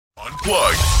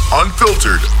Unplugged,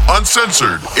 unfiltered,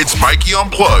 uncensored. It's Mikey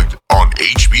Unplugged on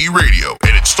HB Radio,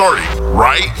 and it's starting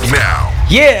right now.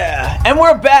 Yeah, and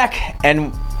we're back,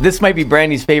 and this might be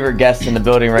Brandi's favorite guest in the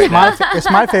building right now.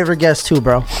 It's my favorite guest too,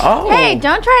 bro. Oh, Hey,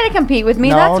 don't try to compete with me.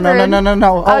 That's rude.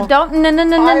 No. Oh, don't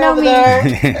no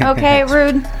me. Okay,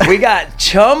 rude. we got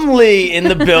Chumlee in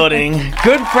the building.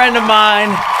 Good friend of mine.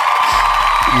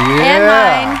 And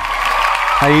mine.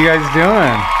 How you guys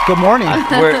doing? Good morning.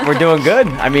 We're doing good.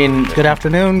 I mean, Good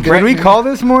afternoon. Did we call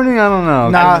this morning? I don't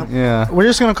know. Nah, Yeah. we're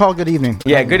just gonna call good evening.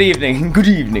 yeah. Good evening. Good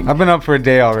evening. I've been up for a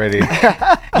day already.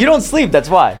 You don't sleep. That's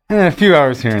why. A few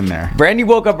hours here and there. Brandi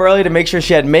woke up early to make sure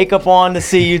she had makeup on to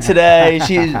see you today.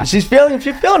 She's feeling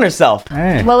herself.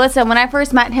 Hey. Well, listen, when I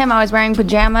first met him, I was wearing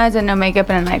pajamas and no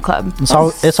makeup in a nightclub. It's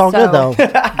all good though.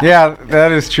 Yeah,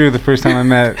 that is true. The first time I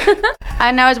met.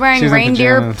 And I was wearing She's in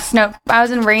reindeer pajamas. I was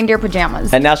in reindeer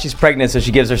pajamas. And now she's pregnant, so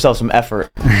she gives herself some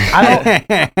effort.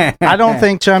 I don't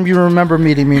think, Chum, you remember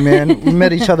meeting me, man. We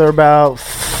met each other about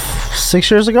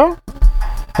 6 years ago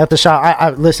at the shop. I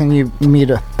listen. You meet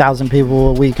 1,000 people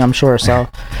a week, I'm sure. So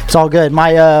it's all good.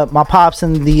 My pops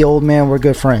and the old man were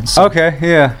good friends. So. Okay,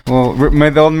 yeah. Well, may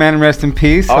the old man rest in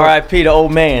peace. R.I.P. to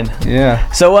old man. Yeah.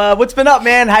 So what's been up,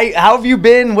 man? How have you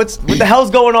been? What the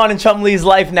hell's going on in Chumlee's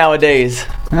life nowadays?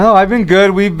 No, I've been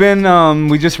good. We've been,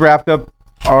 we just wrapped up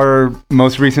our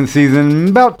most recent season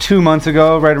about 2 months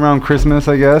ago, right around Christmas,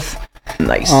 I guess.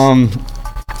 Nice.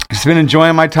 Just been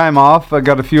enjoying my time off. I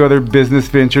got a few other business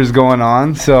ventures going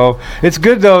on. So it's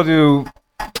good, though,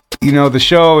 the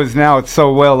show it's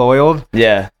so well oiled.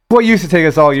 Yeah. What used to take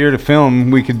us all year to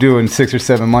film, we could do in 6 or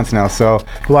 7 months now. So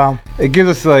Wow. it gives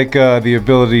us the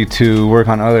ability to work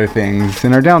on other things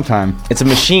in our downtime. It's a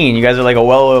machine. You guys are like a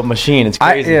well-oiled machine. It's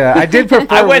crazy. I did prefer.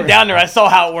 I went down there. I saw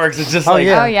how it works. It's just like...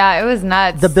 yeah. Oh, yeah, it was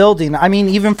nuts. The building. I mean,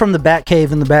 even from the Bat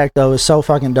Cave in the back, though, is so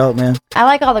fucking dope, man. I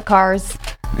like all the cars.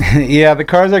 Yeah, the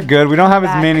cars are good. We don't have as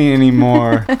Back. many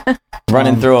anymore.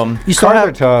 running through them. You still Cars are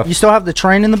have tough. You still have the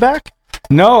train in the back?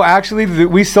 No, actually,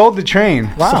 we sold the train.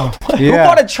 Wow. Who Yeah.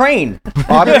 bought a train?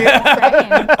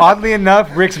 Oddly enough,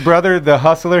 Rick's brother, the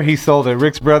hustler, he sold it.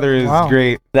 Rick's brother is Wow.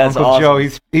 great. That's Uncle awesome.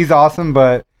 Joe, he's awesome,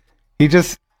 but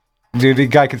the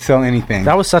guy could sell anything.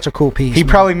 That was such a cool piece. He man.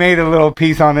 probably made a little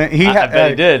piece on it. I bet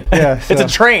he did. Yeah, It's a so-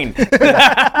 train.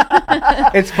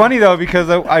 It's funny though because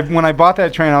when I bought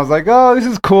that train, I was like, "Oh, this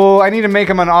is cool. I need to make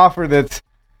him an offer that's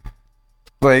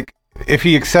like, if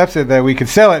he accepts it, that we could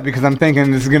sell it because I'm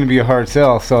thinking this is going to be a hard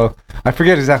sell." So I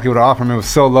forget exactly what I offered him. It was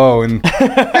so low, and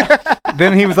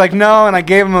then he was like, "No," and I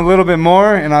gave him a little bit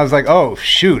more, and I was like, "Oh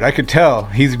shoot, I could tell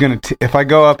he's gonna. If I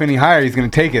go up any higher, he's gonna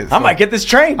take it." So I might get this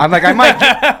train. I'm like,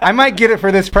 I might get it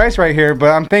for this price right here, but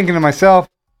I'm thinking to myself,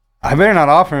 I better not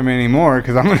offer him any more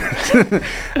because I'm gonna.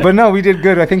 But no, we did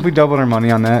good. I think we doubled our money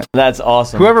on that. That's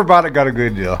awesome. Whoever bought it got a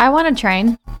good deal. I want a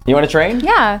train. You want a train?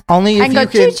 Yeah. Only if I can you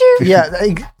go can. choo-choo.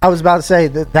 Yeah, I was about to say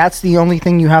that's the only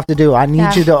thing you have to do. I need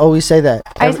Yeah. you to always say that.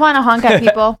 I just want to honk at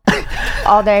people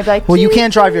all day. Be like, Well, you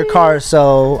can't drive your car,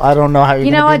 so I don't know how you're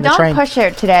You gonna know be what? in the Don't train. push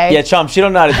it today. Yeah, Chum, she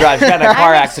don't know how to drive. She got in a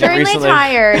car I'm accident extremely recently.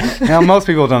 tired Now, most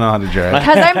people don't know how to drive.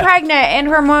 because I'm pregnant and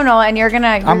hormonal, and you're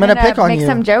gonna pick on make you.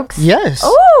 some jokes. Yes.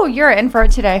 Oh, you're in for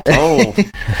it today. Oh.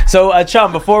 So,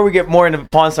 Chum, before we get more into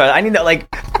Pawn Stars, I need to,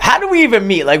 how do we even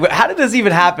meet? Like, how did this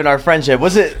even happen, our friendship?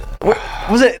 Was it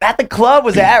at the club?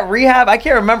 Was it at rehab? I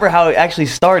can't remember how it actually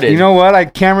started. You know what? I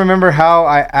can't remember how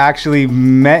I actually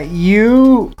met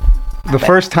you the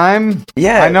first time.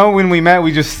 Yeah. I know when we met,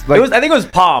 we just I think it was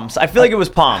Palms. I feel like it was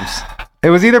Palms. it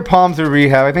was either Palms or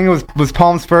Rehab. I think it was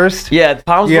Palms first. Yeah,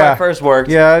 Palms where Yeah. I first worked.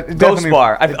 Yeah, it Ghost definitely-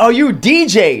 Bar. You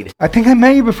DJ'd. I think I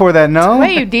met you before that. No.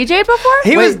 Wait, you DJ'd before?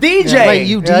 He was DJ. Wait,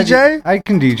 you Yeah, DJ? I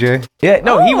can DJ. Yeah,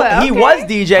 no, he okay. was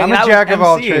DJing. I'm and I a was jack of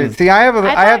all MCing. trades. See, I thought-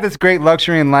 have this great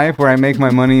luxury in life where I make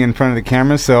my money in front of the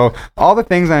camera. So all the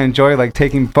things I enjoy, like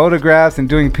taking photographs and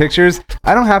doing pictures,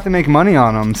 I don't have to make money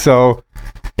on them. So,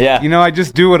 Yeah. I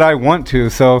just do what I want to.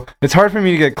 So it's hard for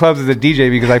me to get clubs as a DJ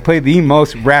because I play the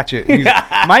most ratchet.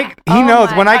 Mike, he Oh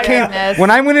knows my when goodness. when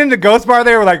I went into Ghost Bar,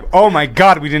 they were like, "Oh my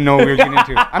God, we didn't know what we were getting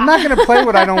into." I'm not gonna play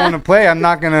what I don't want to play. I'm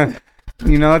not gonna.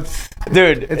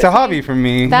 It's a hobby for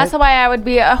me. That's why I would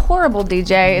be a horrible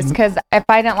DJ. Is because if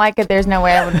I didn't like it, there's no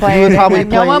way I would play You would it. probably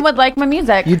And no play- one would like my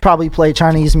music. You'd probably play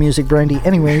Chinese music, Brandi.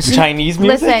 Anyways. Chinese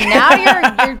music? Listen, now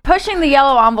you're pushing the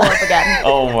yellow envelope again.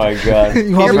 Oh my God.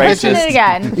 You want You're me to- pushing it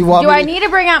again. You want Do me I to- need to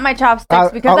bring out my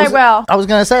chopsticks? Because I will. I was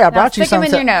gonna say I brought you stick 'em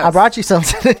some. in your nose. I brought you some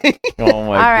today. Oh my All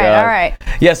right, God. all right.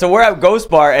 Yeah, so we're at Ghost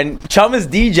Bar and Chum is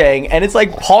DJing and it's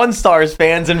like Pawn Stars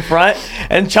fans in front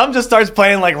and Chum just starts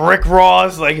playing like Rick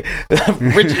Ross, like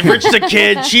rich the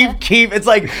kid, cheap keep. It's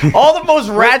like all the most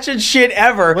ratchet shit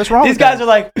ever. What's wrong These with guys that? are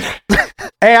like,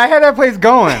 Hey, I had that place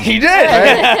going. he did.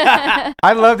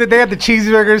 I loved it. They had the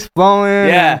cheeseburgers flowing.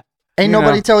 Yeah. Ain't You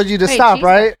nobody know. told you to Wait, stop, cheese-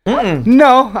 right?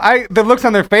 No, the looks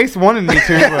on their face wanted me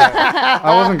to, but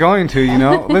I wasn't going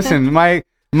to. Listen, my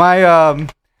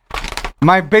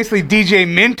basically DJ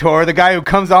mentor, the guy who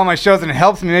comes to all my shows and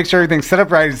helps me make sure everything's set up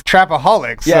right, is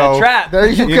Trapaholic. Yeah, so, trap. There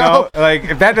you You go. know, like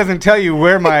if that doesn't tell you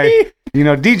where my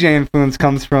DJ influence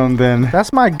comes from, then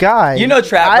That's my guy. You know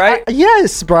Trap, right?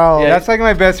 Yes, bro. Yeah. that's like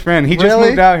my best friend. He just Really?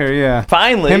 moved out here. Yeah,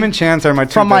 Finally. him and Chance are my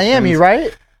two From best Miami, friends.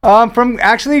 right? From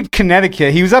actually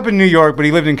Connecticut. He was up in New York, but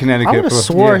he lived in Connecticut. I would have for-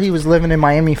 swore yeah. he was living in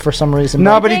Miami for some reason.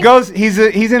 No, bro. but he goes. He's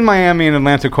in Miami and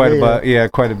Atlanta quite Yeah. a bit. Yeah,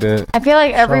 quite a bit. I feel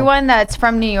like everyone that's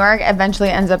from New York eventually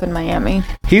ends up in Miami.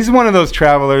 He's one of those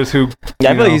travelers who. Yeah,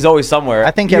 I you feel like know, he's always somewhere.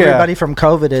 I think Yeah. everybody from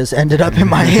COVID has ended up in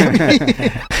Miami.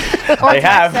 Or They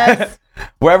have. Texas.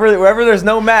 wherever there's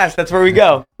no mask, that's where we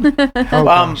go. Oh,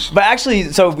 gosh. But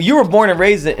actually, so you were born and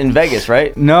raised in Vegas,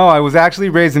 right? No, I was actually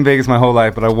raised in Vegas my whole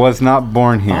life, but I was not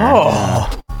born here. Oh,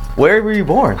 where were you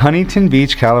born? Huntington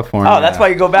Beach, California. Oh, that's why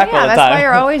you go back all Yeah, the that's time. why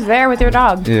you're always there with your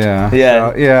dog. Yeah.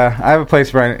 Yeah. So, yeah. I have a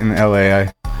place right in LA.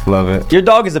 I love it. Your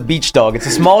dog is a beach dog. It's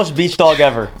the smallest beach dog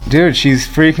ever. Dude, she's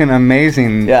freaking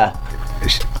amazing. Yeah.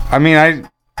 I mean,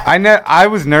 I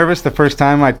was nervous the first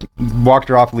time I walked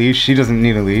her off leash. She doesn't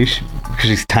need a leash because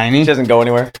she's tiny. She doesn't go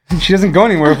anywhere. She doesn't go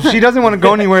anywhere. If she doesn't want to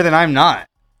go anywhere, then I'm not.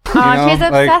 Oh, know, she's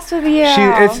like, obsessed with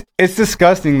you. It's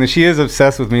disgusting that she is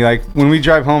obsessed with me. Like when we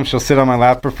drive home, she'll sit on my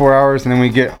lap for 4 hours, and then we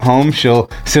get home, she'll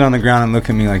sit on the ground and look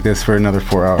at me like this for another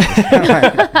 4 hours.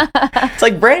 It's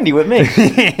like Brandi with me.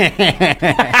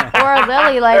 Or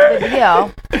Lily, like the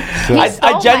deal. I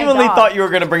stole my genuinely dog. thought you were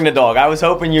going to bring the dog. I was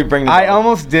hoping you'd bring the dog. I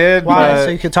almost did. Why? But So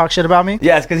you could talk shit about me?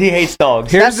 Yes, because he hates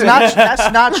dogs. Here's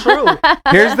That's not true.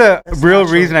 Here's the real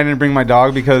reason I didn't bring my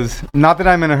dog, because not that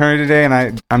I'm in a hurry today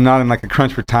and I'm not in like a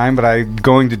crunch for time, but I'm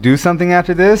going to do something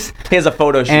after this, He has a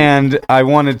photo shoot. and I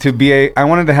wanted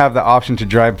to have the option to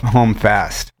drive home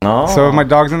fast. Oh. So if my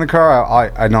dog's in the car,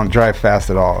 I don't drive fast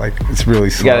at all. Like it's really You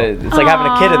slow. it's like having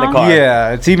a kid in the car.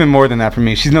 Yeah, it's even more than that for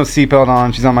me. She's no seatbelt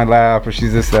on. She's on my lap, or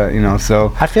she's this, that,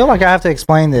 So I feel like I have to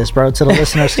explain this, bro, to the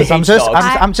listeners because I'm Hates just dogs.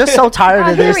 I'm just so tired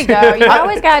Oh, of here this. we go. You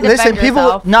always gotta defend Listen,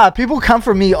 yourself. people come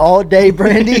for me all day,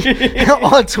 Brandi,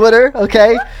 on Twitter.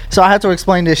 Okay, so I have to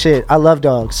explain this shit. I love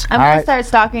dogs. I'm all gonna right? start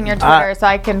stalking your Twitter so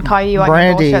I can call you on your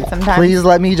Brandi, bullshit sometimes. please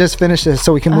let me just finish this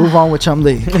so we can move on with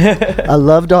Chumlee. I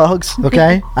love dogs.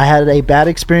 Okay, I had a bad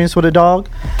experience with a dog,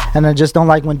 and I just don't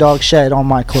like when dogs shed on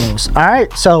my clothes. All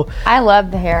right, so I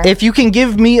love the hair. if you can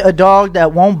give me a dog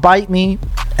that won't bite me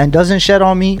and doesn't shed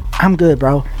on me, I'm good,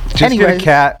 bro. just Anyway, get a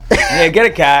cat. Yeah, get a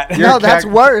cat. You're no, a that's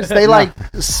cat- worse. They like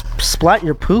splat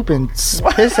your poop and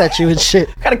piss at you and shit.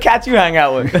 What kind of cats you hang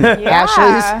out with? yeah.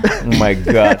 Ashley's. Oh my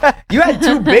god. You had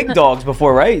 2 big dogs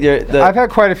before, right? I've had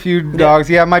quite a few dogs.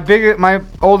 Yeah, my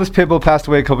oldest pit bull passed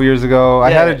away a couple years ago.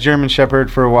 I had Yeah. a German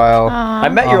Shepherd for a while. I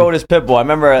met your oldest pit bull. I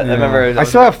remember. I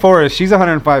still have Forrest. She's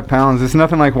 105 pounds. It's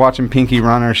nothing like watching Pinky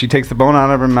run her. She takes the bone out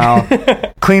of her mouth,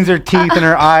 cleans her teeth and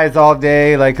her eyes all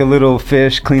day like a little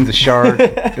fish cleans a shark.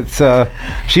 It's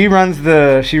she runs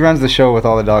the show with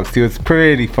all the dogs too. It's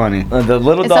pretty funny. the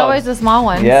little It's dogs. always the small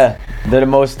ones. Yeah, they're the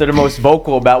most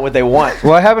vocal about what they want.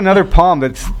 Well, I have another Palm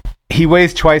he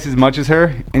weighs twice as much as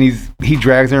her, and he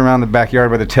drags her around the backyard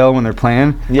by the tail when they're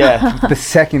playing. Yeah. The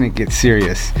second it gets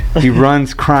serious, he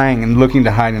runs crying and looking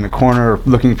to hide in a corner or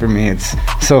looking for me. It's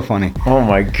so funny. Oh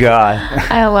my god.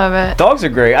 I love it. Dogs are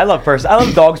great. I love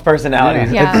dogs'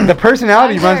 personalities. Yeah. The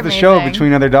personality Dogs are runs the show amazing.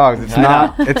 between other dogs. It's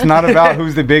not about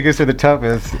who's the biggest or the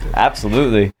toughest.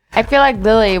 Absolutely. I feel like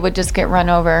Lily would just get run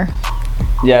over.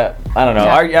 Yeah, I don't know.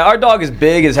 Yeah. Our dog is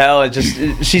big as hell.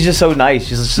 She's just so nice.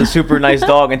 She's just a super nice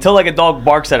dog until like a dog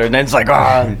barks at her, and then it's like,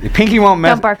 ah. Pinky won't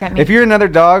mess. Don't bark at me. If you're another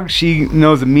dog, she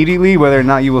knows immediately whether or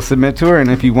not you will submit to her,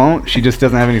 and if you won't, she just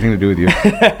doesn't have anything to do with you.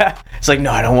 It's like,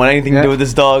 no, I don't want anything to Yeah. do with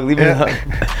this dog. Leave it Yeah. alone.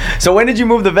 So when did you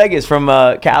move to Vegas from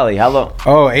Cali? How long?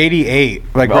 Oh, 88.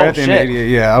 Like Oh, right at the end of shit. 88.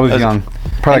 Yeah, I was young.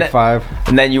 Probably like 5.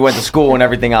 And then you went to school and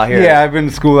everything out here. Yeah, I've been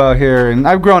to school out here, and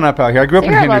I've grown up out here. I grew up in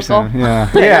You're Henderson. local. Yeah.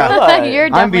 Yeah. You're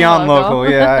I'm definitely beyond local.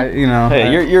 Yeah, Hey,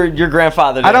 your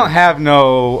grandfather. I don't have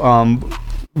no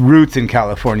roots in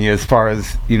California as far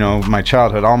as my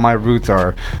childhood. All my roots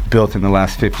are built in the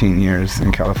last 15 years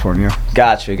in California.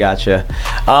 Gotcha.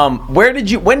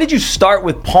 When did you start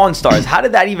with Pawn Stars? How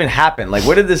did that even happen? Like,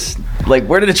 where did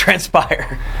it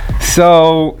transpire?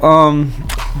 So,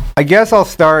 I guess I'll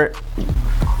start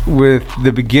with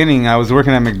the beginning. I was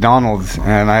working at McDonald's,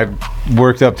 and I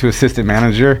worked up to assistant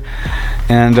manager,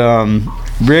 and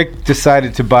Rick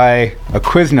decided to buy a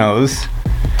Quiznos,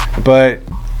 but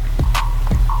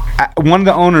one of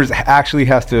the owners actually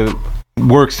has to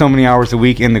work so many hours a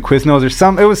week in the Quiznos,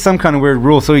 it was some kind of weird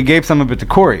rule, so he gave some of it to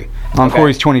Corey on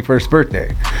Corey's 21st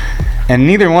birthday. And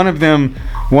neither one of them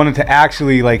wanted to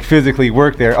actually like physically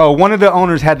work there. Oh, one of the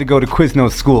owners had to go to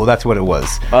Quiznos school. That's what it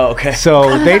was. Oh, okay.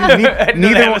 So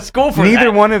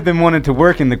neither one of them wanted to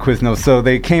work in the Quiznos. So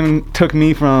they took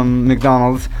me from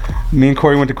McDonald's. Me and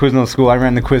Corey went to Quiznos school. I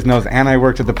ran the Quiznos and I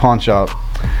worked at the pawn shop.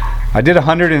 I did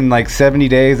 170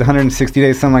 days, 160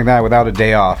 days, something like that, without a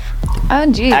day off.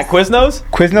 Oh, geez. At Quiznos?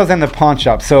 Quiznos and the pawn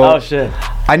shop. So oh, shit.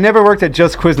 I never worked at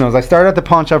just Quiznos. I started at the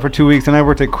pawn shop for 2 weeks, and I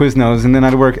worked at Quiznos, and then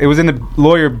I'd work. It was in the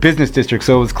lawyer business district,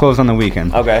 so it was closed on the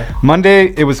weekend. Okay.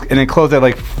 Monday, it closed at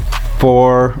like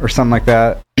 4 or something like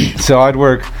that. So I'd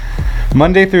work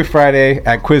Monday through Friday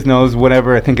at Quiznos,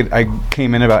 whatever. I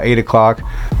came in about 8 o'clock,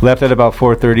 left at about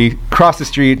 4:30, crossed the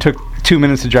street, took 2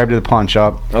 minutes to drive to the pawn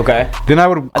shop. Okay. Then I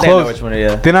would close. I know which one it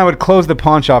is. Then I would close the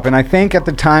pawn shop, and I think at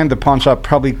the time the pawn shop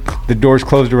probably the doors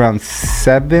closed around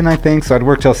 7. I think so. I'd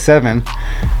work till 7.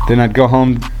 Then I'd go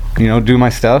home, do my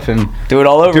stuff and do it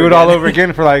all over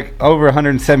again for like over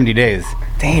 170 days.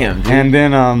 Damn, dude. And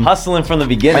then hustling from the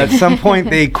beginning. At some point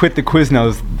they quit the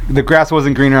Quiznos. The grass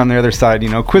wasn't greener on the other side.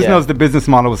 Quiznos, the business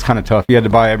model was kind of tough. You had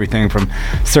to buy everything from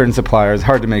certain suppliers.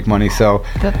 Hard to make money. So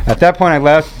at that point I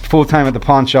left full time at the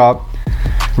pawn shop.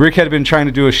 Rick had been trying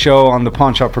to do a show on the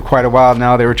pawn shop for quite a while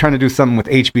now. They were trying to do something with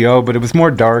HBO, but it was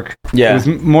more dark. Yeah. It was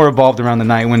more evolved around the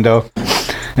night window.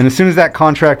 And as soon as that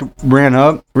contract ran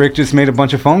up, Rick just made a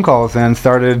bunch of phone calls and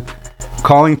started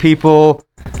calling people,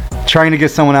 trying to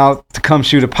get someone out to come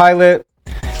shoot a pilot.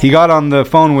 He got on the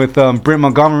phone with Brent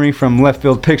Montgomery from Left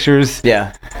Field Pictures.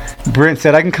 Yeah. Brent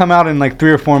said, I can come out in like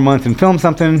 3 or 4 months and film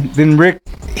something. Then Rick,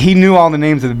 he knew all the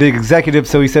names of the big executives,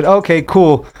 so he said, okay,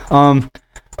 cool.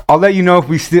 I'll let you know if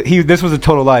we still... This was a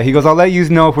total lie. He goes, I'll let you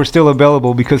know if we're still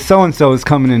available because so-and-so is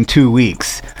coming in 2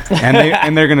 weeks. And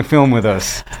they're going to film with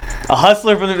us. A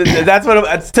hustler from the...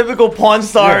 That's typical pawn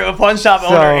star, a pawn shop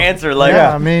owner answer. Like,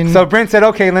 yeah, I mean... So Brent said,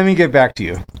 okay, let me get back to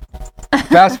you.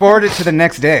 Fast forward it to the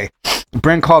next day.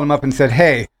 Brent called him up and said,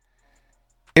 hey,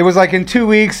 it was like in 2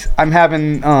 weeks, I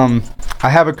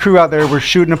have a crew out there. We're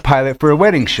shooting a pilot for a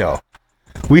wedding show.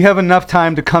 We have enough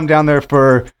time to come down there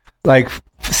for like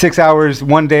 6 hours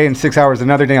one day and 6 hours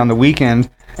another day on the weekend,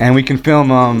 and we can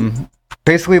film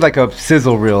basically like a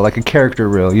sizzle reel, like a character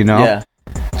reel, Yeah.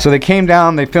 So they came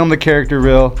down, they filmed the character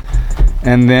reel,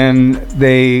 and then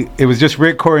it was just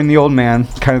Rick, Corey, and the old man,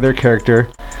 kind of their character,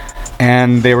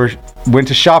 and they went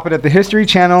to shop it at the History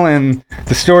Channel, and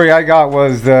the story I got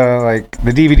was the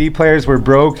DVD players were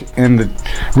broke in the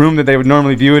room that they would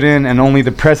normally view it in, and only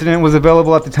the president was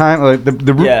available at the time. The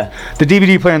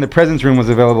DVD player in the president's room was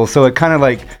available, so it kind of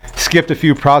like skipped a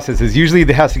few processes. Usually it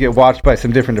has to get watched by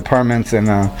some different departments, and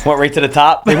went right to the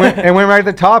top. It went right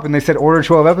to the top, and they said order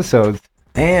 12 episodes.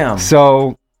 Damn.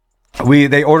 So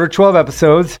they ordered 12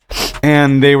 episodes,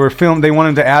 and they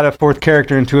wanted to add a 4th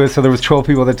character into it, so there was 12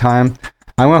 people at the time.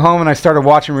 I went home and I started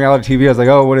watching reality TV. I was like,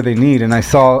 oh, what do they need? And I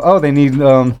saw, they need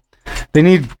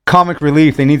comic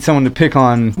relief. They need someone to pick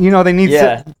on. They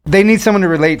need someone to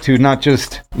relate to, not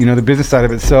just the business side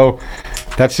of it. So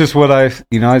that's just what I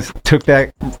took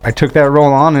that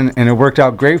role on, and it worked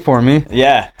out great for me.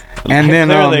 Yeah, and then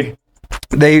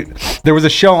there was a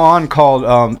show on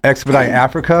called Expedite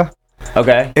Africa.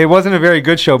 Okay. It wasn't a very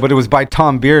good show, but it was by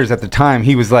Tom Beers at the time.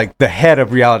 He was like the head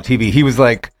of reality TV. He was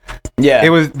like,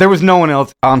 there was no one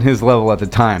else on his level at the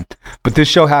time. But this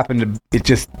show it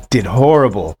just did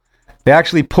horrible. They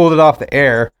actually pulled it off the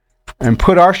air and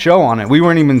put our show on it. We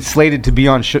weren't even slated to be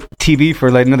on TV for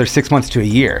like another 6 months to a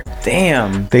year.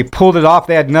 Damn. They pulled it off.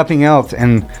 They had nothing else,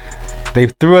 and they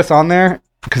threw us on there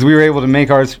because we were able to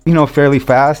make ours, fairly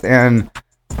fast, and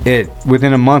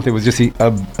within a month it was just it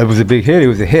was a big hit. It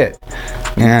was a hit,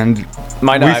 and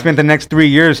we spent the next 3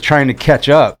 years trying to catch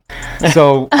up.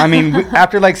 So I mean,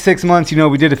 after like 6 months,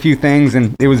 we did a few things,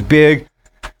 and it was big.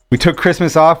 We took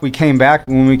Christmas off. We came back.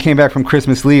 When we came back from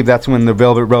Christmas leave, that's when the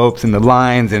velvet ropes and the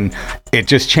lines, and it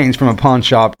just changed from a pawn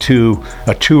shop to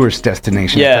a tourist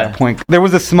destination at that point. There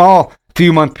was a small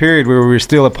few-month period where we were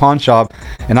still a pawn shop,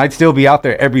 and I'd still be out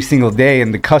there every single day,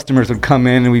 and the customers would come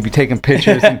in, and we'd be taking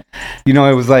pictures. And,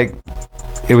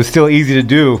 it was still easy to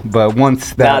do, but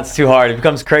once that... Now it's too hard. It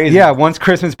becomes crazy. Yeah, once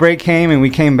Christmas break came, and we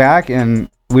came back, and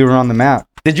we were on the map.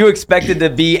 Did you expect it to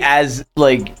be as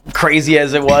crazy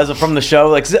as it was from the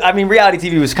show? Reality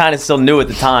TV was kind of still new at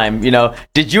the time.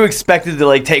 Did you expect it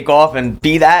to take off and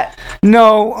be that?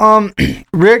 No,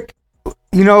 Rick.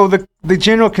 The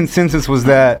general consensus was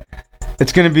that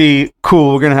it's gonna be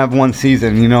cool. We're gonna have one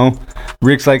season.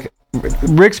 Rick's like,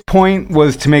 Rick's point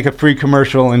was to make a free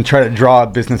commercial and try to draw a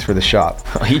business for the shop.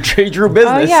 He drew business.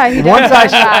 Oh yeah, he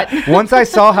did. Once I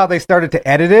saw how they started to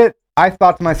edit it, I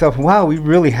thought to myself, wow, we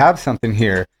really have something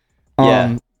here.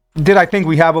 Yeah. Did I think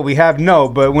we have what we have? No,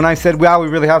 but when I said, wow, we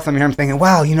really have something here, I'm thinking,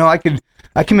 wow,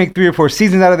 I can make 3 or 4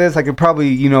 seasons out of this. I could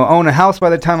probably, own a house by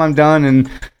the time I'm done and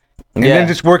then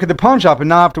just work at the pawn shop and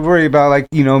not have to worry about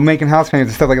making house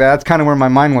paintings and stuff like that. That's kind of where my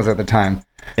mind was at the time.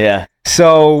 Yeah.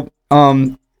 So,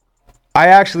 I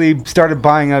actually started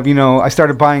buying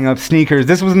up, sneakers.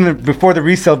 This was before the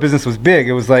resale business was big.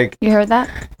 It was like, You heard that?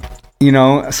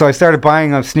 So I started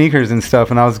buying up sneakers and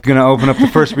stuff, and I was going to open up the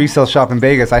first resale shop in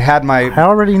Vegas. I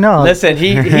already know. Listen,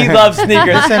 he loves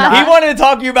sneakers. He wanted to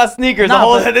talk to you about sneakers.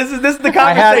 This is the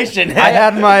conversation. I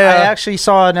actually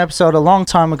saw an episode a long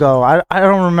time ago. I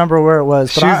don't remember where it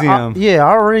was. But I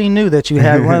already knew that you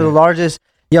had one of the largest.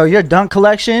 Your dunk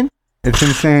collection. It's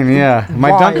insane, yeah. My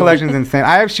dunk collection's insane.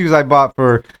 I have shoes I bought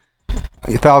for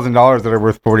 $1,000 that are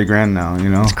worth $40,000 now,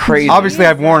 It's crazy. Obviously,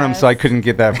 I've worn them, so I couldn't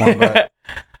get that far, but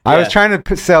I was trying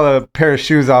to sell a pair of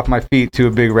shoes off my feet to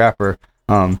a big rapper.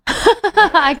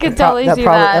 I could totally see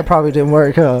that. That probably didn't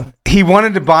work, huh? He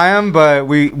wanted to buy them, but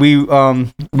we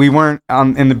weren't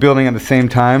in the building at the same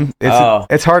time.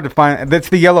 It's hard to find. That's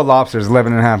the Yellow Lobsters,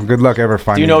 11.5. Good luck ever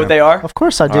finding them. Do you know what they are? Of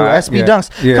course I do. SB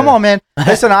Dunks. Yeah. Come on, man.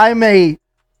 Listen,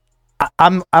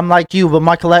 I'm like you, but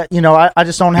my I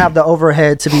just don't have the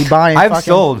overhead to be buying. I've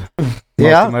sold most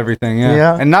of everything,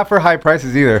 yeah, and not for high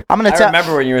prices either. I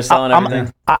remember when you were selling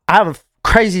everything. I have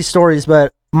crazy stories,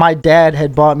 but my dad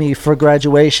had bought me for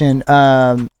graduation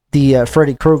the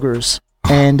Freddy Kruegers,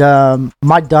 and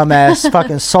my dumbass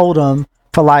fucking sold them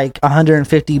for like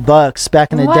 $150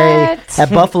 back in the day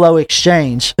at Buffalo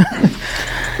Exchange.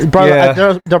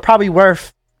 Bro, they're probably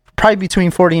worth between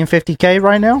 40 and 50K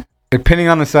right now. Depending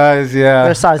on the size, yeah.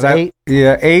 They're size 8?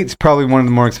 Yeah, 8's probably one of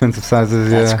the more expensive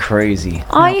sizes, yeah. That's crazy.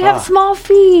 Oh, you have small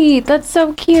feet. That's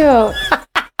so cute.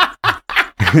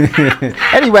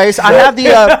 Anyways, I have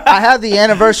the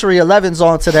anniversary 11s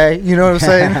on today. You know what I'm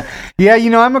saying? Yeah,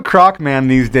 I'm a Croc man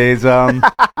these days. Listen.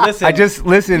 I just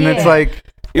listen. It's like,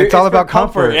 it's all about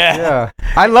comfort. Yeah.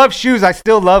 I love shoes. I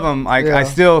still love them. I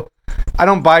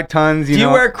don't buy tons, Do you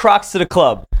wear Crocs to the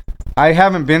club? I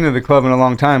haven't been to the club in a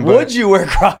long time. But would you wear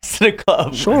Crocs to the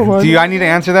club? Sure. I need to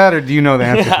answer that, or do you know the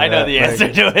answer? I know the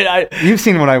answer to it. You've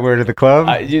seen what I wear to the club.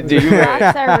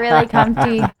 Crocs are really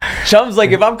comfy. Chum's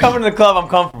like, if I'm coming to the club, I'm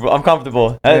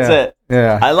comfortable. That's it.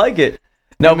 Yeah. I like it.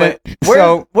 No, but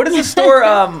what is the store?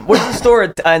 What is the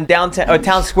store in downtown or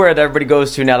town square that everybody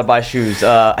goes to now to buy shoes?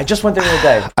 I just went there the other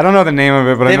day. I don't know the name of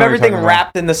it, but they I know have everything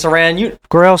wrapped in the saran.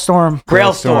 Grailstorm.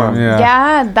 Grailstorm.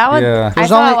 Yeah, that was. Yeah. I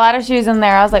saw a lot of shoes in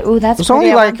there. I was like, ooh, that's. There's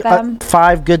only like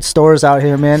 5 good stores out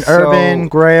here, man. Urban,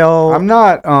 Grail. I'm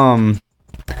not.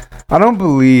 I don't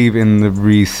believe in the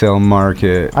resale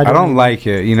market. I don't like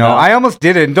it. No. I almost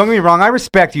did it. And don't get me wrong, I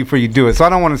respect you for you do it. So I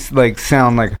don't want to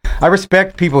sound like I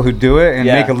respect people who do it and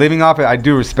make a living off it. I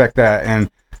do respect that. And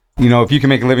if you can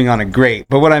make a living on it, great.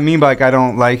 But what I mean by I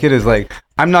don't like it is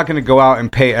I'm not going to go out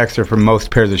and pay extra for most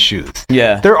pairs of shoes.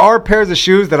 Yeah. There are pairs of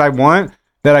shoes that I want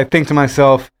that I think to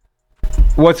myself,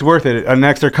 what's worth it? An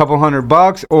extra couple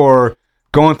 $100 or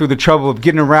going through the trouble of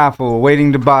getting a raffle,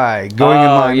 waiting to buy, going in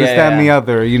line, this, that, and the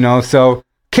other, So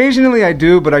occasionally I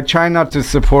do, but I try not to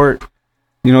support,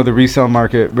 the resale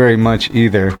market very much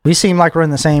either. We seem like we're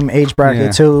in the same age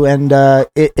bracket too, and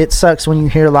it sucks when you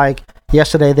hear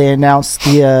yesterday they announced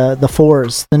the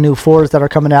the new 4s that are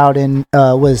coming out in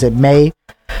was it May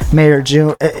or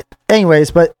June?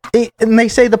 Anyways, but and they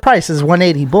say the price is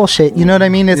 $180. Bullshit. You know what I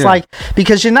mean? It's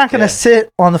because you're not gonna sit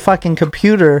on the fucking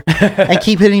computer and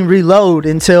keep hitting reload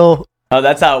until. Oh,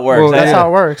 that's how it works. Well, that's how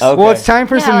it works. Okay. Well, it's time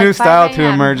for some new style to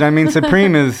emerge. I mean,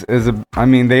 Supreme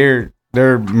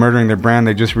they're murdering their brand.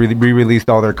 They just re-released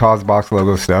all their CosBox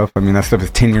logo stuff. I mean, that stuff is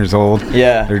 10 years old.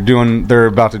 Yeah. They're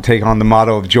about to take on the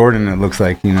motto of Jordan, it looks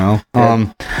like,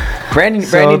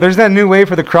 Brandi, there's that new wave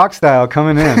for the Croc style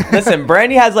coming in. Listen,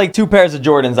 Brandi has 2 pairs of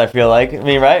Jordans, I feel like. I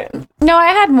mean, right? No, I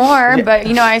had more, but,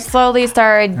 I slowly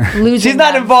started losing She's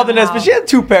not involved in this, but she had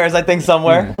 2 pairs, I think,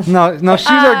 somewhere. No, shoes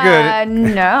are good.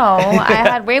 No, I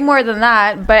had way more than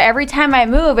that, but every time I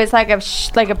move, it's like a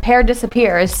pair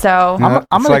disappears, so...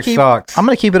 I'm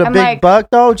going to keep it a big buck,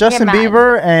 though. Justin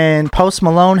Bieber and Post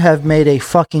Malone have made a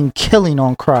fucking killing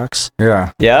on Crocs.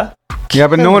 Yeah. Yeah? Yeah,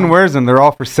 but no one wears them. They're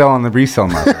all for sale on the resale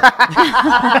market.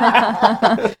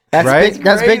 That's right?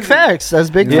 That's big facts. That's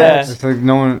big facts. It's like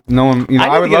no one.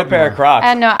 I would get a pair of Crocs.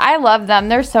 And no, I love them.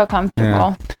 They're so comfortable.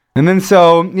 Yeah. And then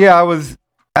I was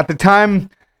at the time.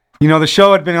 The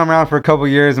show had been around for a couple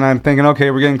years, and I'm thinking,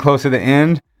 okay, we're getting close to the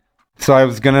end. so I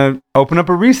was gonna open up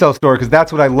a resale store because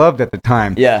that's what I loved at the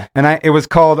time. Yeah. And it was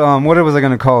called what was I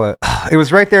gonna call it? It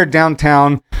was right there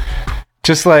downtown,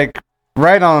 just like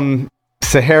right on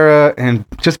Sahara and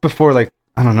just before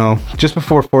just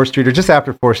before 4th Street or just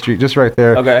after 4th Street, just right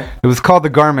there. Okay. It was called the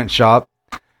Garment Shop,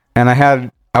 and I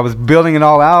was building it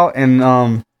all out,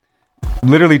 and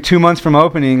literally 2 months from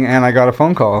opening, and I got a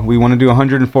phone call. We want to do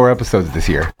 104 episodes this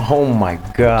year. Oh my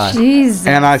God. Jesus.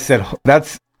 And I said,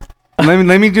 let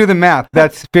me do the math.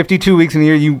 That's 52 weeks in a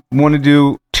year. You want to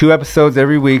do 2 episodes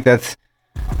every week. That's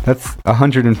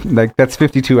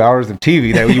 52 hours of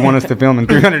TV that you want us to film in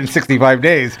 365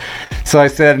 days. So I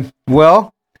said,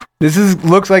 well,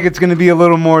 looks like it's going to be a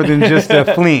little more than just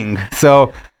a fling.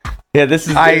 So yeah, this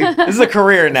is a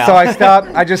career now. So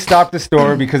I just stopped the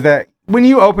store because when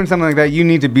you open something like that, you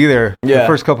need to be there the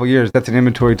first couple of years. That's an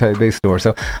inventory type based store.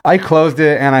 So I closed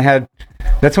it, and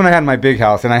that's when I had my big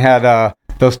house, and I had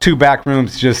those 2 back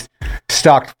rooms just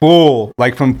stocked full,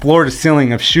 like from floor to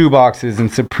ceiling, of shoe boxes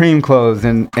and Supreme clothes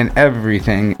and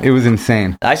everything. It was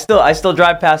insane. I still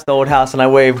drive past the old house and I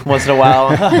wave once in a while.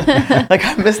 Like,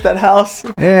 I miss that house.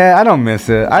 Yeah, I don't miss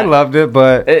it. I loved it,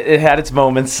 but it had its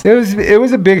moments. It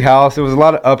was a big house. It was a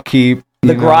lot of upkeep.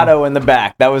 The grotto in the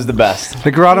back, that was the best. The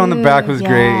grotto in the back was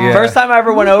great. Yeah. First time I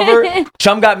ever went over,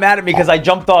 Chum got mad at me because I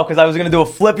jumped off because I was gonna do a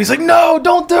flip. He's like, "No,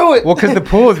 don't do it." Well, because the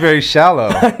pool is very shallow.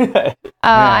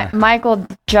 Michael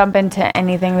jump into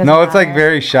anything. No, it's like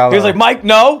very shallow. He was like, "Mike,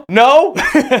 no." So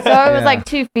it was like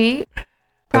 2 feet,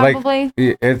 probably.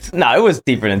 It was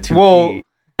deeper than 2 feet.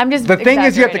 I'm just. The thing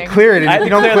is, you have to clear it. And if you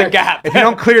don't clear the gap, if you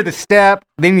don't clear the step,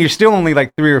 then you're still only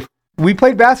like 3 or. We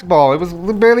played basketball. It was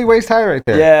barely waist high right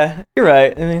there. Yeah, you're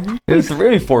right. I mean, it's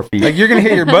really 4 feet. Like, you're gonna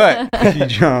hit your butt if you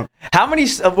jump. How many?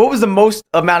 What was the most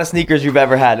amount of sneakers you've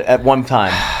ever had at one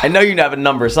time? I know you have a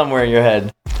number somewhere in your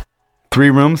head. 3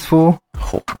 rooms full.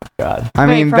 Oh my God. I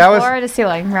mean, from that was floor to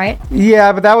ceiling, right?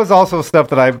 Yeah, but that was also stuff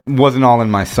that I wasn't all in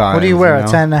my size. What do you wear? A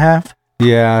 10.5?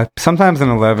 Yeah, sometimes an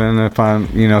 11 if I'm,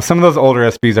 some of those older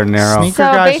SBs are narrow. Sneaker So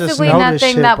guys just basically know nothing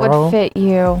this shit, that bro. would fit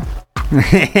you.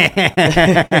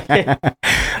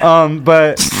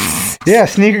 But yeah,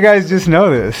 sneaker guys just know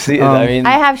this. See, I mean,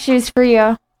 I have shoes for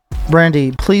you.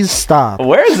 Brandi, please stop.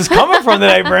 Where is this coming from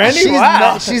today,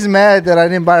 Brandi? She's mad that I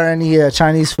didn't buy her any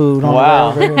Chinese food. On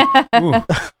Wow. the way over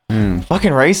here.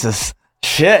 Fucking racist.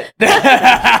 Shit.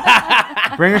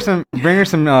 Bring her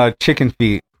some chicken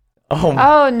feet.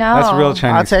 Oh no. That's real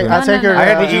Chinese food. I'll take her.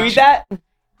 Did you eat that?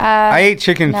 I ate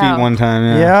chicken feet one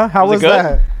time. Yeah, how was it good?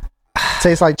 that?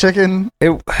 Tastes like chicken.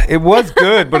 It was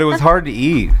good, but it was hard to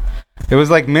eat. It was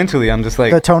like mentally, I'm just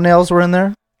like The toenails were in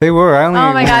there. they were. I only Oh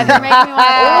ate my one. God, you're making me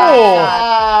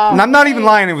want And I'm not even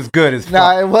lying. It was good as fuck.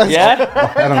 Nah, it was.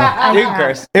 Yeah? I don't know. You can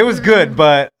curse. It was good,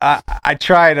 but I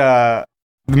tried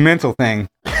the mental thing.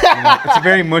 It's a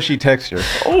very mushy texture.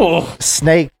 Oh,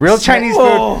 Snake. Real Chinese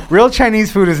food. Real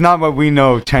Chinese food is not what we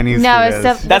know Chinese No, food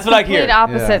it's is. That's what I hear. complete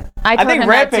opposite. Yeah. I told think him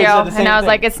that Rampage said the too, same and I was thing.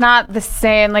 like, it's not the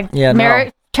same. Like, Yeah,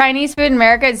 no. Chinese food in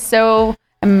America is so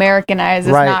Americanized.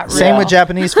 It's Right. not real. Same with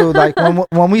Japanese food. Like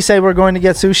when we say we're going to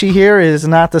get sushi here, it is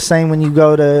not the same when you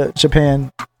go to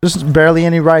Japan. There's barely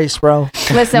any rice, bro.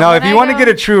 Listen, No, when if you want to get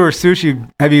a truer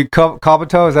sushi, have you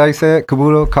kabuto? Is that how you say it?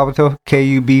 Kabuto, kabuto,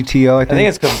 Kubto. I think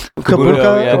it's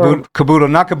Kabuto, yeah. or- Kabuto,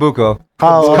 not kabuko.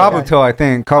 Oh, It's okay. kabuto, I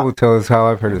think. Kabuto is how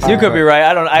I've heard it. You could be right.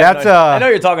 I don't. I know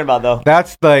what you're talking about though.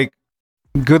 That's like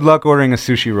good luck ordering a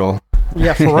sushi roll.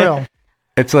 Yeah, for real.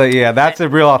 It's like that's a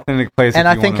real authentic place. And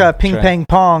if I you think wanna Ping try. Pang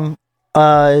Pong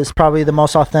is probably the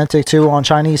most authentic too on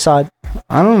Chinese side.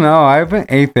 I don't know. I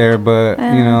haven't ate there, but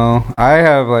I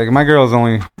have my girl's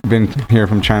only been here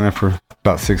from China for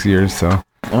about 6 years, so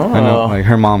I know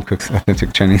her mom cooks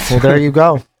authentic Chinese. Well, there you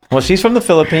go. Well, she's from the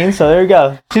Philippines, so there you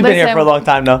go. She's been here Listen, for a long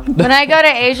time now. When I go to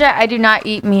Asia, I do not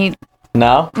eat meat.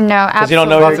 No? No, absolutely you don't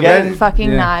know what you're getting?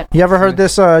 fucking not. You ever heard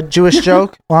this Jewish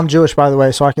joke? Well, I'm Jewish, by the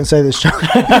way, so I can say this joke.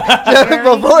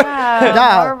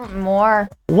 Nah. More.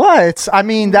 What? I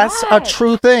mean, that's a What?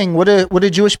 true thing. What do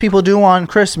Jewish people do on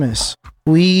Christmas?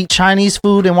 We eat Chinese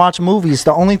food and watch movies.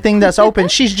 The only thing that's open,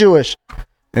 she's Jewish.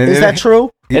 Is that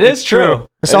true? It is true.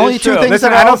 It's only two things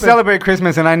Listen, that I are don't open. celebrate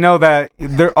Christmas, and I know that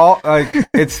they're all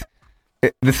it's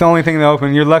the only thing that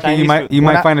open. You're lucky. Chinese food. You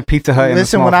might find a Pizza Hut.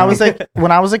 Listen, when I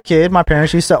was a kid, my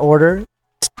parents used to order,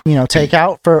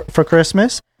 takeout for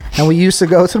Christmas, and we used to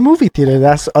go to the movie theater.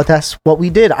 That's what we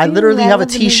did. I literally have a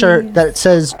T-shirt that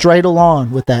says "Dreidel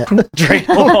on" with that with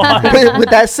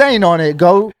that saying on it.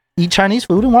 Go eat Chinese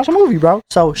food and watch a movie, bro.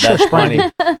 So shush, That's funny.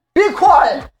 Brandi. Be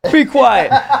quiet. Be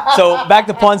quiet. So back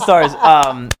to Pawn Stars.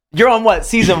 You're on what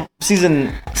season?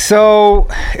 So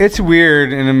it's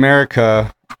weird in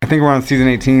America. I think we're on season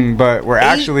 18, but we're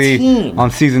actually 18.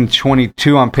 on season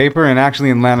 22 on paper, and actually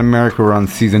in Latin America we're on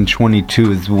season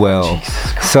 22 as well.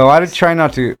 So I try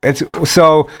not to.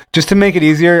 So just to make it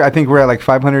easier, I think we're at like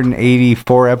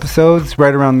 584 episodes,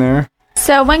 right around there.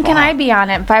 So when can I be on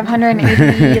it?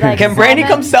 580. Like, Can Brandi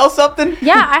come sell something?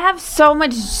 Yeah, I have so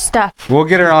much stuff. We'll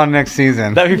get her on next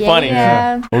season. That'd be funny.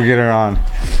 Yeah. We'll get her on.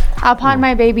 I'll pawn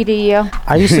my baby to you.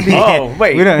 I used to be. Oh,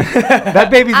 wait. We don't,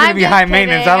 that baby's gonna I'm be just high kidding.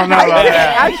 maintenance. I don't know about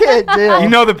that. I can't deal. You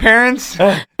know the parents?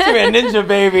 Give me a ninja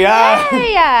baby.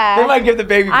 Yeah. They might give the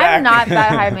baby back. I'm not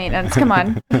that high maintenance. Come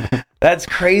on. That's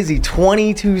crazy.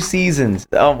 22 seasons.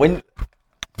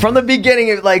 From the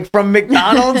beginning, like from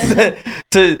McDonald's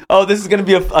to this is gonna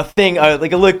be a thing,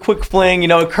 like a little quick fling,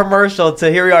 a commercial,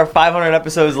 to here we are 500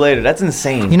 episodes later. That's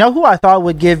insane. You know who I thought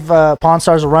would give Pawn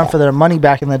Stars a run for their money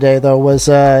back in the day, though, was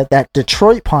that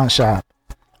Detroit pawn shop.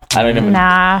 I don't even.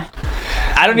 Nah.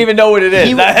 I don't even know what it is.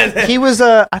 He was.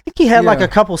 I think he had like a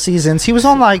couple seasons. He was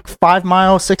on like 5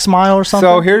 Mile, 6 Mile, or something.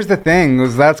 So here's the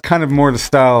thing: that's kind of more the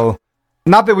style.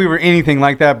 Not that we were anything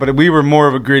like that, but we were more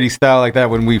of a gritty style like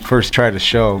that when we first tried the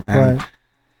show. And Right.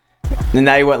 And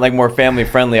now you went like more family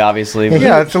friendly, obviously.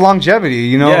 yeah, it's the longevity,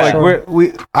 Yeah.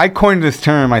 Like I coined this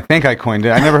term. I think I coined it.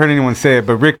 I never heard anyone say it,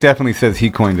 but Rick definitely says he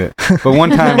coined it. But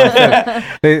one time I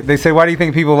said, they say, "Why do you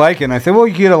think people like it?" And I said, "Well,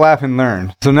 you get to laugh and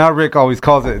learn." So now Rick always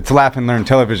calls it's laugh and learn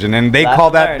television, and they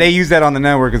they use that on the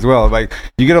network as well. Like,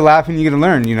 you get to laugh and you get to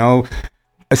learn.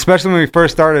 Especially when we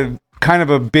first started, kind of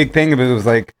a big thing of it was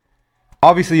like,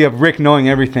 obviously you have Rick knowing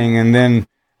everything, and then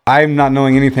I'm not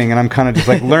knowing anything, and I'm kind of just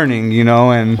like learning,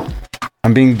 and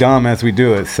I'm being dumb as we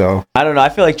do it. So I don't know. I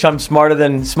feel like Chum's smarter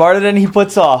than he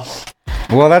puts off.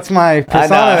 well, that's my persona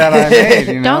that I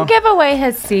made. Don't give away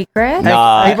his secret.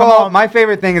 Nah. My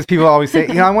favorite thing is people always say,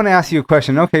 I want to ask you a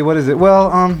question. Okay, what is it?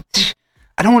 Well,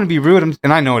 I don't want to be rude,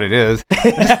 and I know what it is.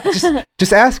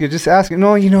 Just ask it. Just ask it.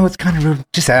 No, it's kind of rude.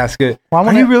 Just ask it. Well,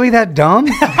 Are you really that dumb?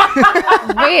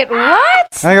 Wait,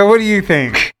 what? I go, what do you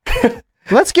think?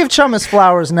 Let's give Chum his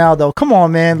flowers now, though. Come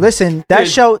on, man. Listen, that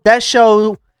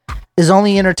show is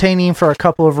only entertaining for a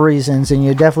couple of reasons, and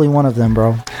you're definitely one of them,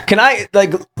 bro. Can I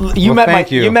you met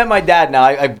my dad now.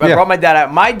 I brought my dad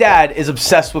out. My dad is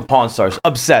obsessed with Pawn Stars.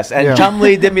 Obsessed. And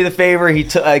Chumlee did me the favor.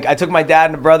 I took my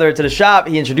dad and a brother to the shop.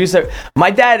 He introduced her.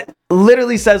 My dad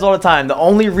literally says all the time, the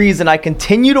only reason I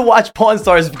continue to watch Pawn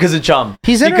Stars is because of Chum.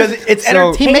 Because it's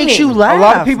entertaining. He makes you laugh. A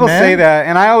lot of people man. say that,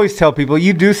 and I always tell people,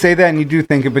 you do say that and you do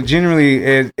think it, but generally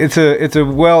it's a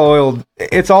well-oiled.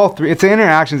 It's all three. It's the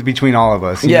interactions between all of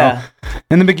us. You know?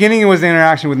 In the beginning, it was the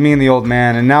interaction with me and the old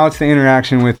man, and now it's the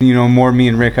interaction with more me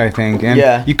and Rick, I think.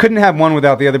 And you couldn't have one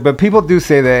without the other. But people do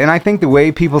say that, and I think the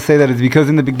way people say that is because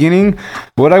in the beginning,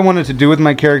 what I wanted to do with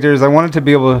my characters, I wanted to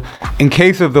be able to, in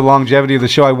case of the longevity of the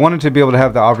show, I wanted to be able to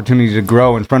have the opportunity to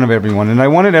grow in front of everyone, and I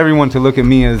wanted everyone to look at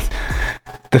me as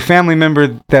the family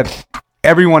member that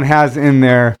everyone has in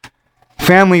their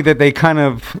family that they kind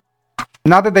of.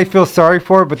 Not that they feel sorry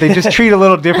for, but they just treat a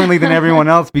little differently than everyone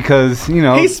else because,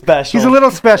 he's special. He's a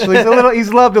little special.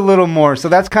 He's loved a little more. So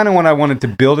that's kind of what I wanted to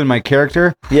build in my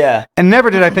character. Yeah. And never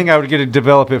did I think I would get to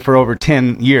develop it for over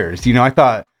 10 years. I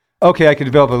thought, okay, I could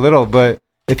develop a little, but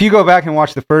if you go back and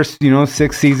watch the first,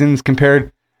 6 seasons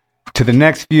compared to the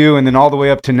next few and then all the way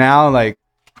up to now, like,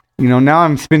 now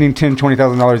I'm spending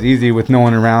 $20,000 easy with no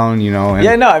one around,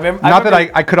 and I remember. That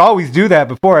I could always do that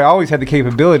before. I always had the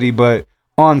capability, but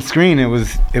on screen it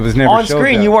was never on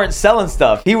screen that. You weren't selling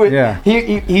stuff. He would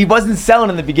he wasn't selling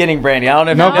in the beginning, Brandi. I don't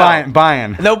know if you know.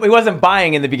 Buying. No, he wasn't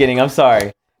buying in the beginning. I'm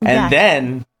sorry. And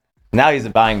then now he's a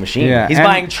buying machine. Yeah. He's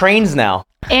buying trains now.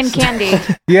 And candy.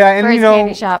 Yeah, and for his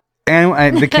candy shop.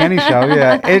 And the candy shop,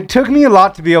 yeah. It took me a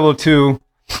lot to be able to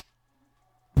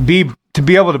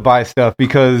buy stuff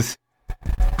because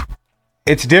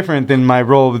it's different than my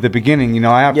role at the beginning.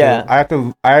 I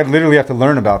literally have to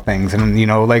learn about things, and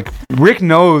like Rick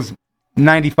knows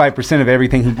 95% of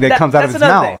everything that comes out of his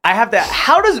mouth. Thing. I have to.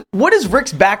 What is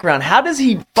Rick's background? How does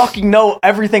he fucking know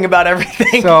everything about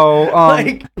everything? So,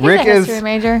 Rick is a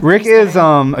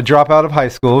dropout of high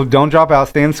school. Don't drop out,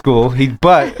 stay in school. He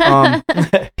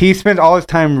spent all his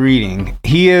time reading.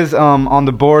 He is on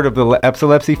the board of the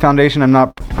Epilepsy Foundation. I'm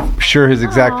not sure his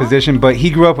exact position, but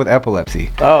he grew up with epilepsy.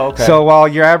 Oh, okay. So while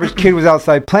your average kid was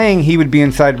outside playing, he would be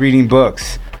inside reading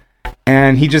books.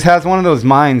 And he just has one of those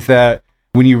minds that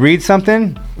when he reads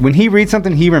something,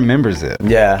 he remembers it.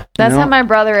 Yeah. That's how my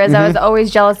brother is. I was always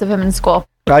jealous of him in school.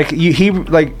 He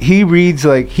reads,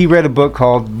 he read a book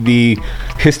called The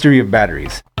History of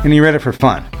Batteries, and he read it for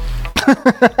fun. All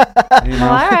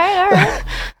right.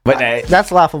 But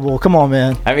that's laughable. Come on,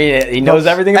 man. I mean, he knows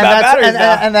everything about batteries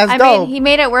now. And that's dope. He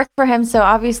made it work for him, so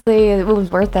obviously it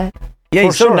was worth it. Yeah,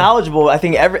 he's so knowledgeable. I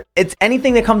think it's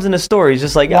anything that comes in the story. He's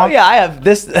just like, oh yeah, I have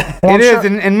this. It is,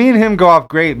 and me and him go off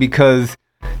great because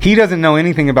he doesn't know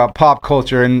anything about pop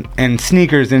culture and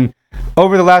sneakers. And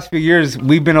over the last few years,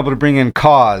 we've been able to bring in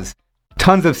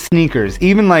tons of sneakers,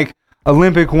 even like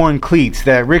Olympic worn cleats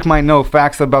that Rick might know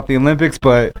facts about the Olympics,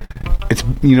 but it's,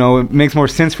 it makes more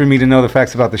sense for me to know the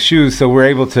facts about the shoes. So we're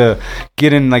able to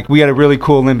get in, like, we had a really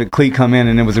cool Olympic cleat come in,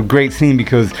 and it was a great scene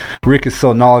because Rick is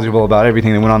so knowledgeable about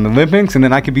everything that went on in the Olympics, and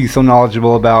then I could be so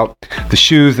knowledgeable about the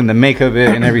shoes and the make of it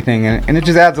and everything, and it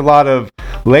just adds a lot of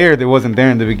layer that wasn't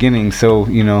there in the beginning. So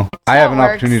I have an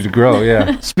opportunity to grow.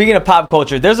 Yeah. Speaking of pop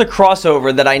culture, there's a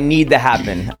crossover that I need to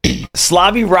happen.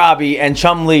 Slobby Robbie and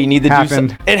Chumlee need to do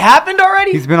something. It happened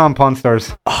already? He's been on Pawn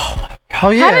Stars. Oh my god. Oh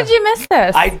yeah. How did you miss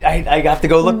this? I have to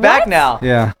go look back now.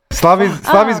 Yeah.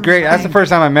 Slobby's great. That's the first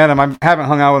time I met him. I haven't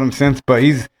hung out with him since, but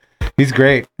he's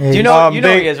great. Do you know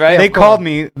he is, right? They called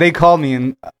me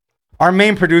and our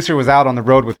main producer was out on the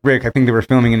road with Rick. I think they were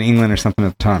filming in England or something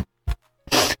at the time.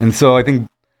 And so I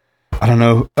don't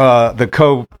know,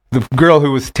 the girl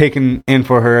who was taken in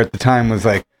for her at the time was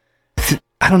like,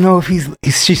 I don't know if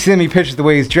she sent me pictures of the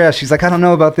way he's dressed. She's like, I don't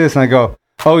know about this. And I go,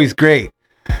 oh, he's great.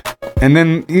 And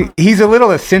then he's a little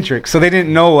eccentric, so they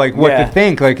didn't know like what to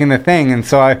think like in the thing. And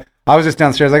so I was just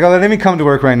downstairs like, oh, let me come to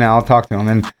work right now. I'll talk to him.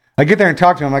 And I get there and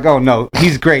talk to him. I'm like, oh no,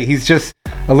 he's great. He's just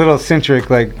a little eccentric.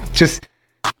 Like, just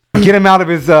get him out of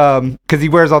his because he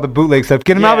wears all the bootleg stuff.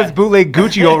 Get him out of his bootleg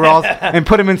Gucci overalls and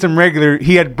put him in some regular.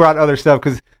 He had brought other stuff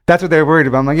because that's what they were worried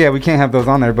about. I'm like, yeah, we can't have those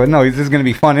on there, but no, this is going to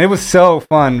be fun. And it was so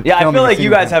fun. Yeah, I feel like you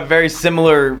guys have very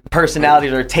similar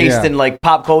personalities or taste in like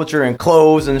pop culture and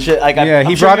clothes and shit. Like,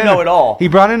 I'm sure you know it all. He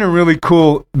brought in a really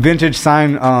cool vintage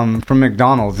sign from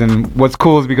McDonald's, and what's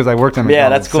cool is because I worked at McDonald's. Yeah,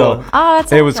 that's cool. So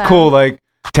that's it was cool, like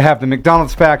to have the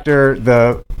McDonald's factor,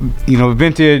 the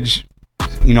vintage,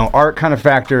 art kind of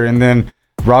factor, and then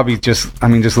Robbie's just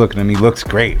looking at him, he looks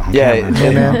great. Yeah,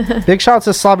 man. Big shout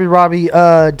to Slobby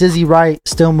Robbie, Dizzy Wright,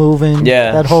 still moving.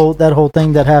 Yeah, that whole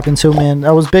thing that happened too, man.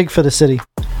 That was big for the city.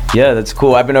 Yeah, that's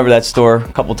cool. I've been over that store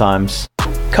a couple times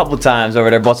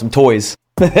over there. Bought some toys.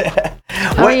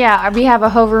 Oh yeah, we have a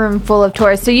whole room full of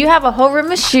toys. So you have a whole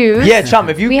room of shoes. Yeah, Chum.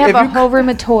 We have a whole room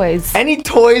of toys. Any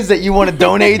toys that you want to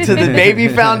donate to the Baby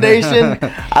Foundation?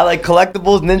 I like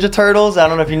collectibles, Ninja Turtles. I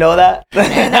don't know if you know that.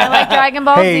 And I like Dragon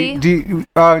Ball Z. Do you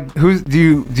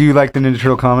like the Ninja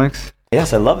Turtle comics?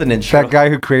 Yes, I love the Ninja Turtle. That guy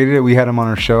who created it, we had him on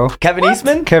our show. Kevin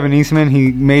Eastman? Kevin Eastman.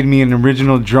 He made me an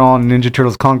original drawn Ninja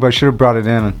Turtles comic, but I should have brought it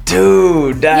in.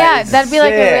 Dude, that'd be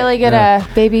like a really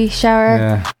good baby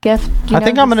shower gift. I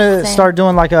think I'm gonna start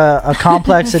doing like a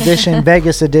complex edition,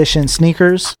 Vegas edition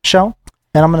sneakers show,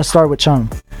 and I'm gonna start with Chum.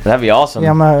 That'd be awesome.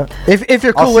 Yeah, I'm gonna if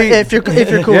you're cool with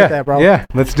that, bro. Yeah,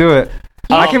 let's do it.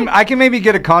 I can maybe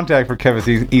get a contact for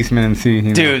Kevin Eastman and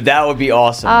see. Dude, that would be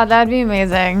awesome. Oh, that'd be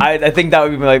amazing. I think that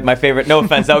would be like my favorite. No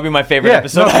offense, that would be my favorite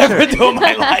episode I ever do in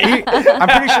my life.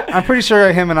 I'm pretty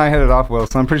sure him and I hit it off well,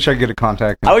 so I'm pretty sure I get a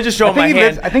contact. I would just show him my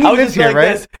hand. I think he lives here,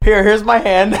 right? Here's my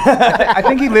hand. I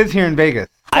think he lives here in Vegas.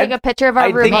 Take a picture of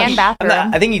our room and bathroom.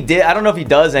 I think he did. I don't know if he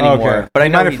does anymore, but I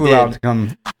know he flew out to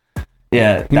come.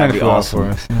 Yeah, that'd be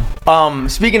awesome. For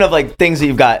us. Speaking of like things that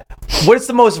you've got, what's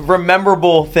the most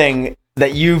memorable thing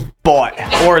that you've bought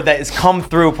or that has come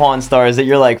through Pawn Stars that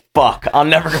you're like, fuck, I'm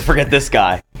never gonna forget this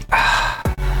guy?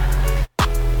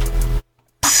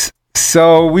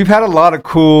 So we've had a lot of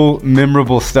cool,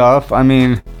 memorable stuff. I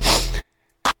mean,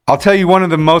 I'll tell you one of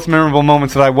the most memorable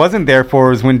moments that I wasn't there for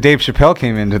was when Dave Chappelle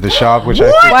came into the shop, which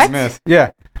I missed.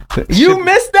 Yeah. You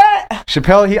missed that?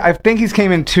 Chappelle, I think he's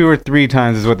came in 2 or 3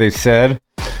 times is what they said.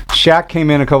 Shaq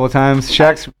came in a couple of times.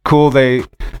 Shaq's cool.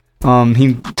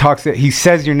 He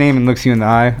says your name and looks you in the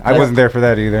eye. I wasn't there for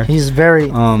that either. He's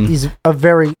he's a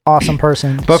very awesome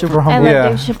person. But super humble.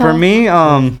 Yeah. For me,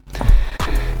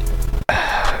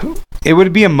 it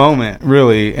would be a moment,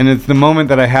 really, and it's the moment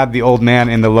that I had the old man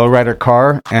in the lowrider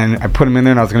car, and I put him in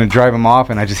there, and I was going to drive him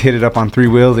off, and I just hit it up on 3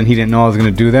 wheels, and he didn't know I was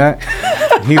going to do that.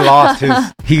 He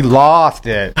lost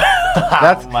it.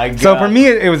 That's my God. So for me,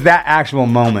 it was that actual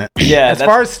moment. Yeah. As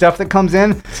far as stuff that comes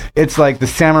in, it's like the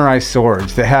samurai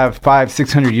swords that have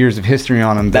 500-600 years of history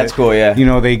on them. That's cool. Yeah.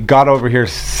 They got over here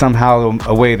somehow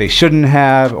a way they shouldn't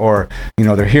have, or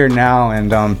they're here now,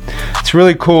 and it's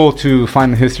really cool to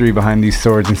find the history behind these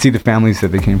swords and see the families that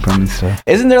they came from and stuff.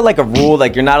 Isn't there like a rule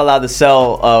like you're not allowed to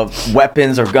sell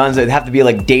weapons or guns that have to be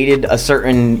like dated a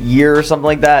certain year or something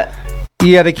like that?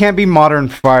 Yeah, they can't be modern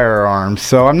firearms.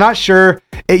 So I'm not sure.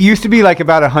 It used to be like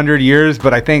about 100 years,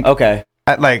 but I think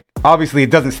like obviously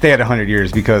it doesn't stay at 100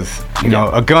 years because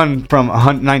a gun from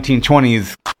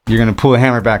 1920s, you're gonna pull a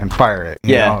hammer back and fire it.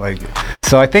 You know?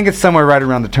 So I think it's somewhere right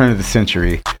around the turn of the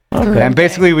century. Okay. And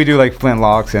basically we do like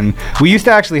flintlocks, and we used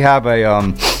to actually have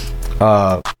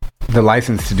the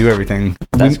license to do everything.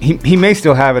 He may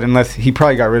still have it, unless he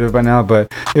probably got rid of it by now,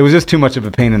 but it was just too much of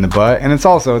a pain in the butt. And it's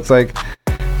like,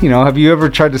 have you ever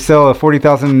tried to sell a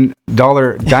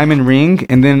 $40,000 diamond ring,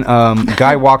 and then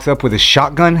guy walks up with a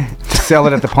shotgun to sell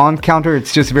it at the pawn counter?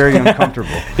 It's just very uncomfortable.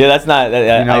 Yeah, that's not.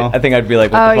 I think I'd be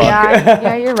like, what the fuck?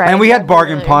 Yeah, you're right. And we had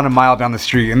Bargain Pawn a mile down the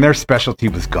street, and their specialty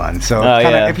was guns. So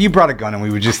if you brought a gun, and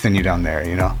we would just send you down there,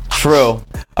 True.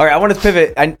 All right, I want to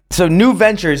pivot. So new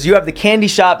ventures. You have the candy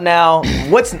shop now.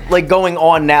 What's like going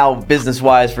on now,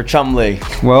 business-wise, for Chumlee?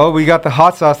 Well, we got the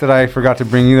hot sauce that I forgot to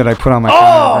bring you that I put on my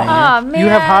counter right man. You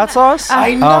have hot sauce?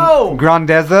 I know.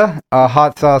 Grandeza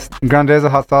hot sauce.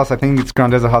 Grandeza hot sauce. I think it's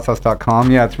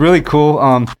grandezahotsauce.com. Yeah, it's really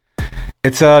cool.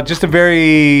 It's just a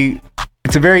very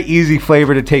easy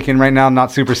flavor to take in right now.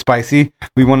 Not super spicy.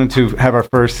 We wanted to have our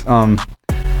first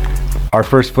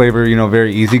flavor,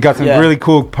 very easy. Got some really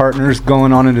cool partners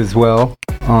going on it as well.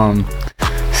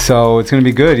 So it's gonna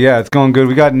be good. Yeah, it's going good.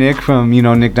 We got Nick from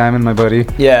Nick Diamond, my buddy.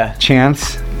 Yeah.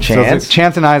 Chance. So it's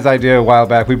Chance and I's idea a while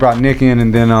back. We brought Nick in,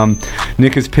 and then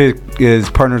Nick is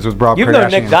partners with Rob. You've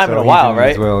known Nick Diamond a while,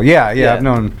 right? As well. Yeah. I've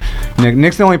known Nick.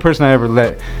 Nick's the only person I ever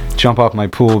let jump off my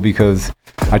pool, because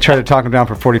I tried to talk him down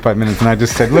for 45 minutes, and I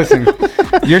just said, "Listen,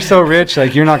 you're so rich,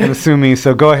 like you're not going to sue me,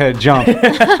 so go ahead, jump."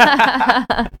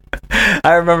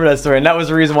 I remember that story, and that was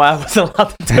the reason why I wasn't allowed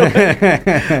to do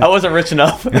it. I wasn't rich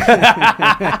enough.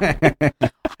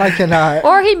 I cannot.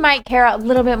 Or he might care a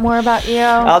little bit more about you.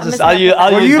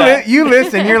 You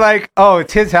listen. You're like, oh,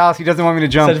 it's his house. He doesn't want me to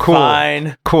jump. Cool.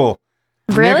 Fine. Cool.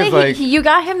 Really? Like, you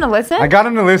got him to listen? I got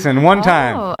him to listen one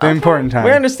time. The important time.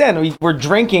 We understand. We're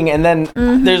drinking, and then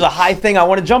there's a high thing I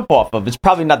want to jump off of. It's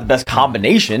probably not the best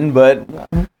combination, but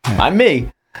I'm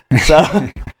me.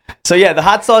 So yeah, the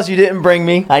hot sauce you didn't bring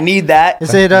me. I need that.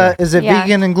 Is it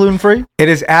vegan and gluten free? It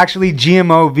is actually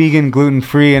GMO, vegan, gluten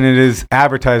free, and it is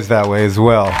advertised that way as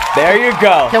well. There you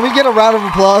go. Can we get a round of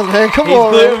applause, man? Come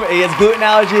on, man. He has gluten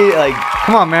allergy. Like,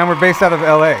 come on, man. We're based out of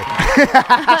LA.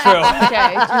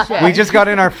 True. We just got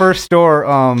in our first store,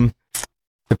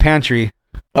 the Pantry.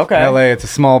 Okay. LA, it's a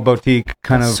small boutique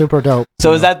kind of. Super dope.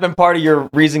 So has that been part of your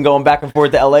reason going back and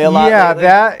forth to LA a lot?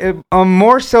 Yeah, lately?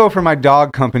 more so for my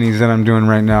dog companies that I'm doing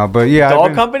right now. But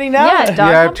yeah, company now?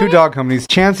 I have 2 dog companies.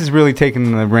 Chance is really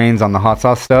taking the reins on the hot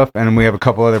sauce stuff, and we have a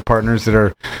couple other partners that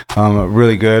are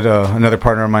really good. Another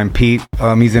partner of mine, Pete,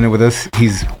 he's in it with us.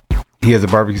 He has a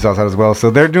barbecue sauce out as well, so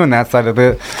they're doing that side of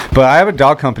it. But I have a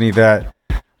dog company that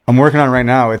I'm working on right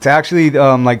now. It's actually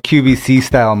like QVC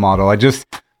style model. I just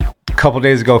a couple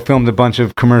days ago filmed a bunch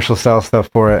of commercial style stuff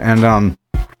for it, and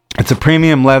it's a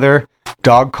premium leather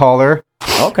dog collar.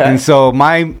 Okay. And so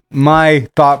my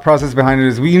thought process behind it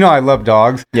is, I love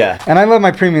dogs. Yeah. And I love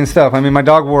my premium stuff. I mean, my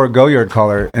dog wore a Go-Yard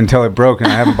collar until it broke,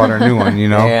 and I haven't bought her a new one.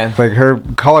 Man. Like her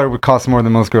collar would cost more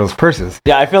than most girls' purses.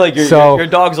 Yeah, I feel like your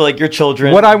dogs are like your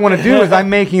children. What I want to do is I'm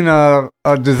making a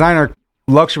designer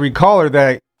luxury collar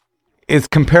that is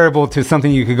comparable to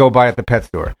something you could go buy at the pet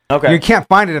store. Okay. You can't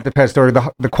find it at the pet store.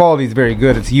 The quality is very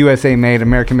good. It's USA made,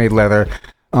 American made leather.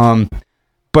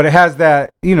 But it has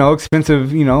that,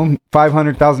 expensive,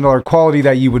 $500,000 quality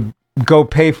that you would go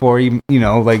pay for,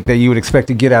 like that you would expect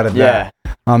to get out of that.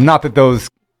 Not that those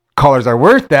collars are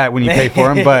worth that when you pay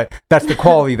for them, but that's the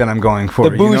quality that I'm going for.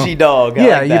 The bougie dog.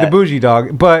 The bougie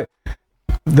dog, but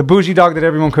the bougie dog that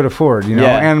everyone could afford,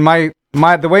 And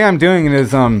the way I'm doing it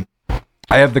is,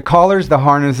 I have the collars, the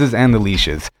harnesses, and the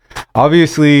leashes.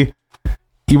 Obviously,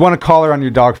 you want a collar on your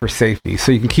dog for safety,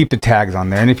 so you can keep the tags on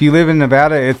there. And if you live in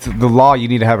Nevada, it's the law. You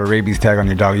need to have a rabies tag on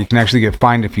your dog. You can actually get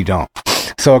fined if you don't.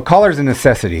 So a collar is a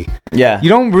necessity. Yeah. You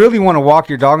don't really want to walk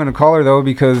your dog in a collar, though,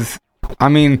 because,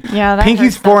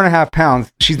 Pinky's 4.5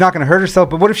 pounds. She's not going to hurt herself,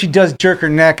 but what if she does jerk her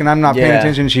neck and I'm not paying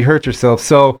attention and she hurts herself?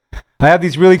 So I have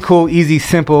these really cool, easy,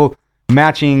 simple,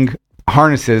 matching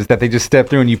harnesses that they just step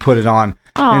through and you put it on.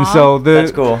 Aww. And so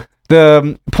that's cool.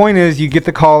 The point is, you get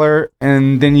the collar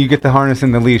and then you get the harness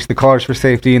and the leash. The collar's for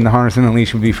safety, and the harness and the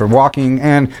leash would be for walking.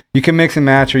 And you can mix and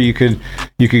match, or you could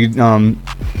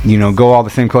go all the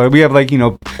same color. We have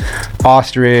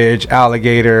ostrich,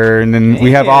 alligator, and then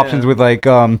we have options with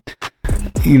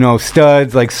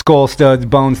studs, like skull studs,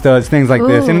 bone studs, things like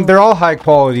this. And they're all high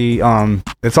quality.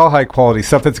 It's all high quality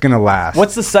stuff that's gonna last.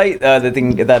 What's the site that they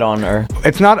can get that on? Or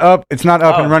it's not up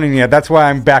and running yet. That's why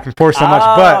I'm back and forth so much.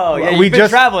 But we've been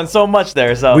traveling so much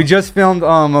there. So we just filmed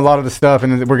a lot of the stuff,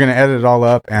 and we're gonna edit it all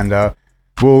up, and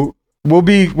we'll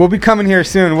be coming here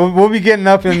soon. We'll be getting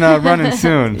up and running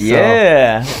soon. So.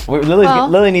 Yeah,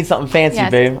 Lily needs something fancy,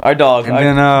 babe. Our dog. And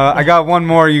then I got one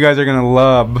more you guys are gonna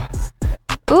love.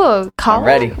 Ooh, collar? I'm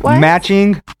ready. What?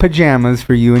 Matching pajamas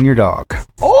for you and your dog.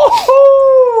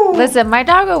 Listen, my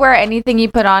dog will wear anything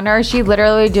you put on her. She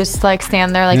literally just like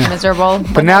stand there like miserable.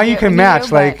 But now you can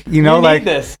match, like you know, like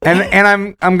this.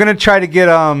 and I'm gonna try to get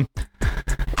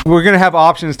we're gonna have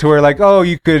options to where like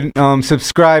you could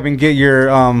subscribe and get your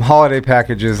holiday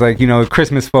packages, like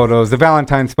Christmas photos, the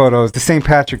Valentine's photos, the St.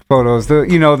 Patrick photos, the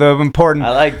important. I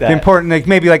like that. The important, like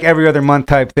maybe like every other month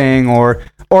type thing, or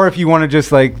if you want to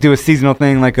just like do a seasonal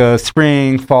thing like a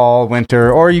spring, fall,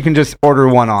 winter, or you can just order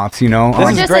one-offs, or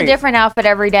just a different outfit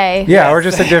every day. Yeah, or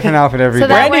just a different outfit every day.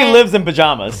 Brandi lives in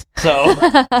pajamas, so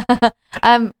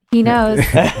he knows.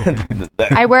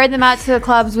 I wear them out to the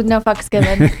clubs with no fucks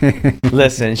given.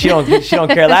 Listen, she don't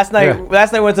care. Last night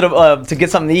we went to the to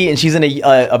get something to eat, and she's in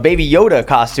a Baby Yoda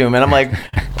costume, and I'm like,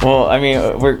 well, I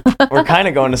mean, we're kind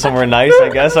of going to somewhere nice, I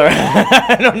guess, or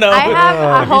I don't know. I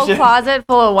have a whole closet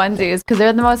full of onesies because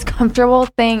they're the most comfortable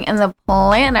thing in the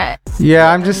planet.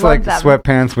 Yeah, I'm just like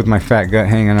sweatpants with my fat gut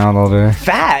hanging out all day.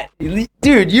 Fat,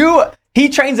 dude, He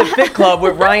trains at Fit Club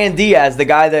with Ryan Diaz, the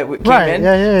guy that came in.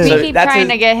 Yeah. So we keep trying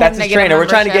to get him that's to his get trainer. We're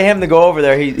trying to get him to go over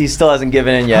there. He still hasn't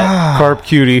given in yet. Carb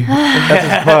cutie.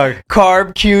 That's his bug.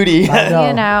 Carb cutie.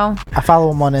 I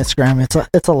follow him on Instagram.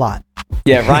 It's a lot.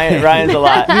 Yeah, Ryan's a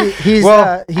lot. I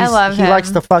love him. He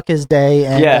likes to fuck his day,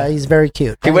 and he's very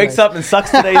cute. He wakes up and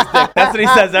sucks today's dick. That's what he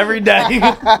says every day.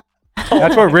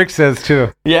 That's what Rick says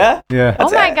too. Yeah? Yeah.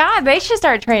 Oh my God, they should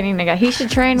start training together. He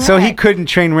should train Rick. So he couldn't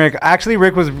train Rick. Actually,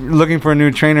 Rick was looking for a new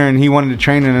trainer and he wanted to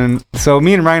train him. And so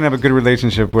me and Ryan have a good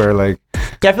relationship where like...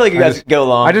 Yeah, I feel like you guys get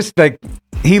along. I just like...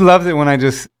 He loves it when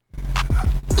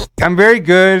I'm very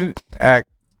good at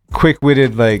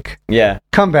quick-witted like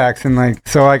comebacks and like...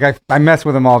 So like I mess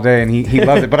with him all day and he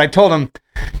loves it. But I told him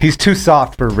he's too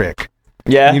soft for Rick.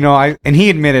 Yeah. And he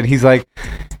admitted, he's like,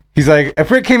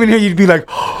 if Rick came in here, you'd be like...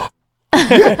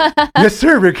 Yes,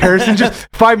 sir, Rick Harrison. Just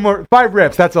 5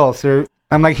 reps. That's all, sir.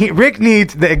 I'm like, Rick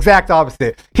needs the exact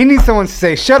opposite. He needs someone to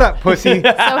say, "Shut up, pussy."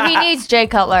 So he needs Jay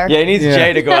Cutler. Yeah, he needs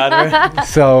Jay to go out there.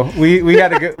 So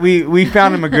we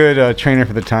found him a good trainer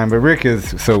for the time, but Rick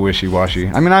is so wishy-washy.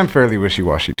 I mean, I'm fairly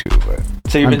wishy-washy too, but.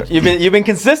 So you've been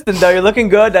consistent though. You're looking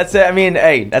good. That's it. I mean,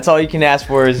 hey, that's all you can ask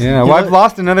for is. Yeah. Well, I've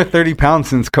lost another 30 pounds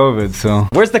since COVID. So.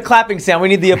 Where's the clapping sound? We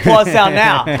need the applause sound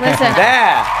now. Listen.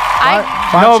 Yeah.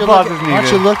 No applause is needed. Why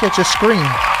don't you look at your screen?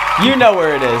 You know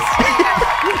where it is.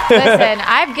 Listen,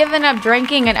 I've given up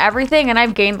drinking and everything, and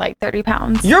I've gained like 30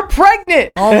 pounds. You're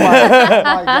pregnant. Oh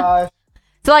my gosh.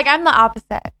 So like I'm the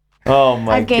opposite. Oh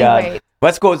my I've gained God. weight.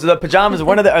 Let's go. So the pajamas.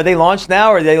 Are they launched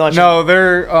now, or are they launched? No,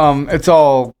 they're it's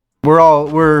all.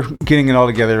 We're getting it all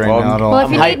together right now. Well,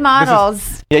 if you need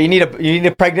models, you need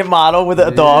a pregnant model with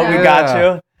a dog. We got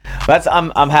you.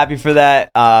 I'm happy for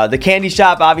that. The candy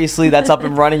shop, obviously, that's up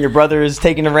and running. Your brother is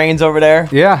taking the reins over there.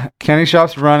 Yeah, candy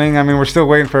shop's running. I mean, we're still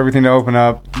waiting for everything to open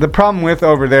up. The problem with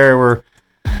over there,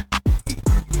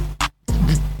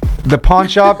 the pawn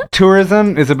shop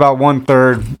tourism is about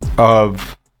 1/3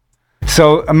 of.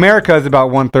 So America is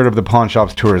about 1/3 of the pawn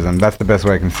shop's tourism. That's the best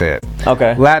way I can say it.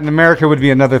 Okay. Latin America would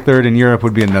be another third, and Europe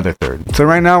would be another third. So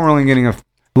right now we're only getting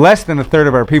less than a third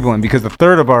of our people in, because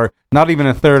not even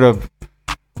a third of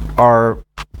our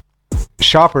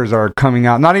shoppers are coming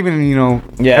out. Not even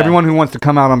everyone who wants to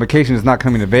come out on vacation is not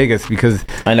coming to Vegas because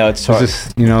I know it's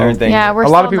just everything. Yeah, we're a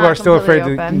lot of people are still afraid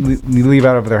open. to leave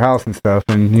out of their house and stuff,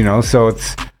 and so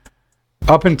it's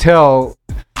up until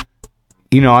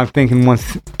I'm thinking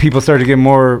once people start to get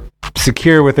more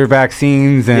secure with their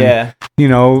vaccines and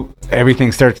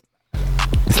everything starts.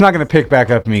 It's not going to pick back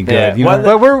up me good,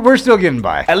 but we're still getting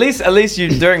by. At least you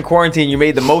during quarantine you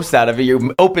made the most out of it.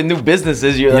 You opened new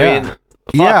businesses.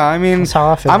 I mean, That's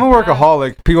how I feel. I'm a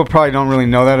workaholic. People probably don't really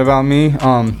know that about me.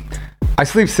 I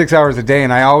sleep 6 hours a day,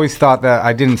 and I always thought that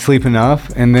I didn't sleep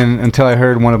enough. And then until I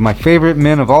heard one of my favorite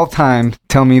men of all time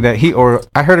tell me that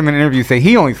I heard him in an interview say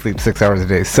he only sleeps 6 hours a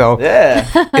day. So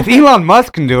if Elon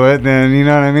Musk can do it, then you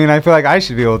know what I mean. I feel like I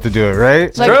should be able to do it,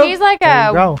 right? Like he's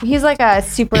like a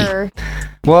super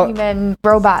human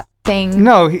robot thing.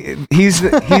 No, he's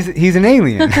an alien. Yeah, he's an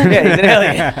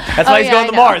alien. That's why he's going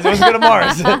to Mars. He wants to go to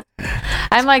Mars.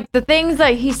 I'm like the things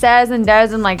that he says and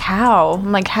does, and like how.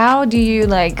 I'm like, how do you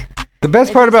like? The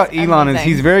best part about Elon is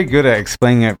he's very good at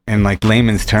explaining it in like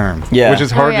layman's term, which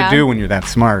is hard to do when you're that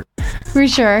smart. For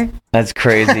sure. That's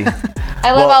crazy.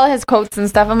 I love all his quotes and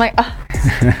stuff. I'm like,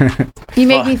 you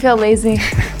make me feel lazy.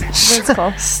 That's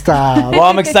cool. Stop. Well,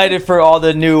 I'm excited for all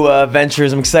the new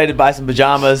ventures. I'm excited to buy some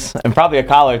pajamas and probably a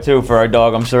collar too for our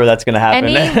dog. I'm sure that's gonna happen.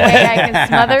 Any way I can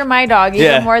smother my dog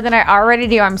even more than I already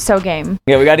do, I'm so game.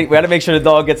 Yeah, we got to make sure the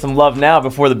dog gets some love now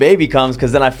before the baby comes,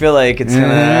 because then I feel like it's gonna.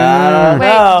 I don't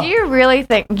know. Do you really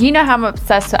think? You know how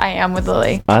obsessed I am with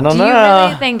Lily. I don't know. Do you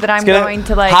really think that I'm going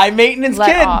to like high maintenance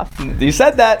let kid? Off? You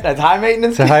said that. That's high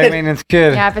maintenance. It's a high maintenance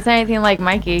kid. Yeah, if it's anything like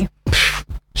Mikey.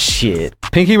 Shit.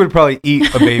 Pinky would probably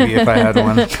eat a baby if I had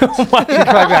one. She'd probably be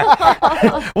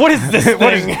like, what is this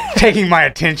what is thing? taking my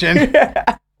attention?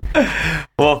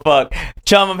 Well, fuck.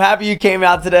 Chum, I'm happy you came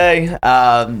out today.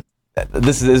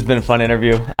 This has been a fun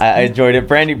interview. I enjoyed it.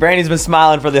 Brandy's been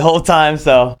smiling for the whole time,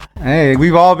 so. Hey,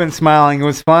 we've all been smiling. It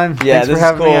was fun. Yeah, Thanks for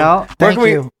having me out. Thank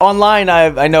you. Online,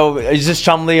 I know, is just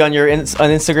Chumlee on your on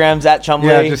Instagrams, at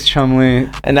Chumlee? Yeah, just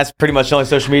Chumlee. And that's pretty much the only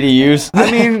social media you use? I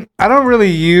mean, I don't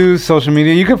really use social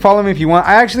media. You can follow me if you want.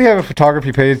 I actually have a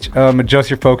photography page, Adjust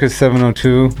Your Focus 702.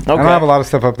 Okay. I don't have a lot of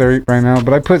stuff up there right now,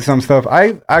 but I put some stuff.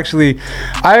 I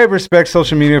respect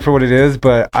social media for what it is,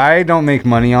 but I don't make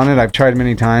money on it. I've tried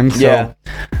many times. So yeah.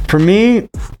 For me,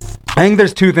 I think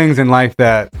there's two things in life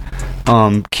that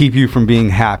keep you from being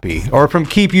happy, or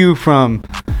keep you from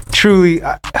truly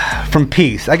from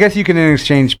peace. I guess you can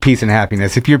exchange peace and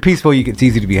happiness. If you're peaceful, it's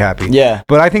easy to be happy. Yeah.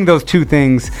 But I think those two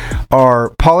things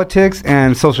are politics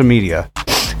and social media.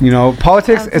 You know,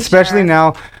 politics, especially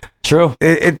now. True.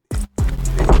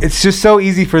 It's just so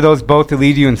easy for those both to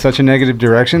lead you in such a negative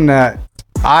direction that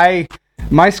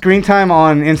my screen time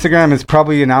on Instagram is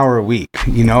probably an hour a week.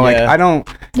 You know, like I don't.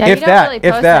 Yeah, if you don't really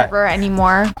post that ever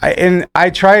anymore. I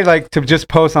try like to just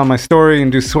post on my story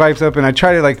and do swipes up, and I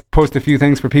try to like post a few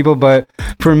things for people. But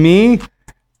for me,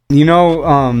 you know,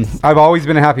 I've always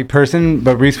been a happy person,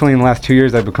 but recently in the last 2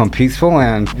 years, I've become peaceful,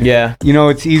 and you know,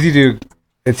 it's easy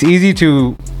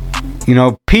to. You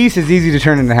know, peace is easy to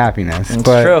turn into happiness,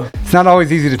 but it's not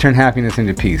always easy to turn happiness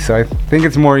into peace. So I think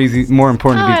it's more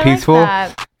important to be peaceful.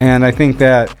 And I think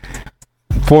that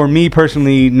for me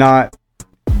personally, not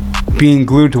being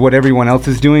glued to what everyone else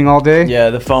is doing all day.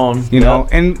 Yeah, the phone. You know,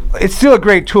 and it's still a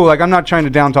great tool. Like, I'm not trying to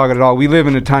down talk it at all. We live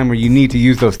in a time where you need to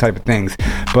use those type of things,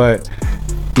 but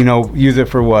you know, use it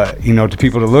for what? You know, to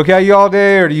people to look at you all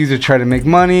day, or to use it to try to make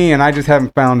money. And I just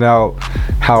haven't found out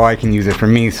how I can use it for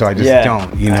me, so I just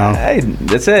don't, you know. Hey,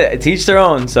 that's it. Teach their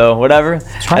own, so whatever.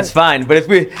 That's fine. But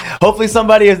if hopefully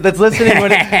somebody that's listening,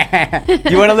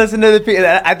 you want to listen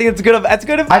to I think that's good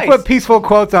advice. I put peaceful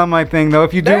quotes on my thing, though.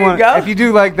 If you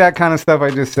do like that kind of stuff I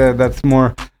just said, that's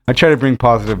more, I try to bring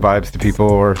positive vibes to people,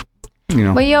 or you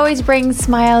know. Well, you always bring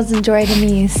smiles and joy to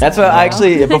me. So. That's what I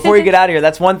actually, before you get out of here,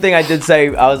 that's one thing I did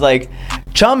say. I was like,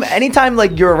 Chum, anytime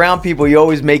like you're around people, you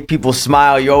always make people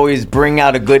smile. You always bring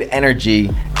out a good energy,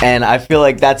 and I feel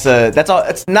like that's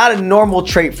it's not a normal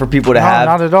trait for people to have.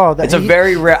 Not at all. It's a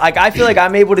very rare. Like, I feel like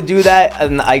I'm able to do that,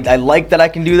 and I like that I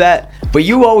can do that. But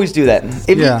you always do that.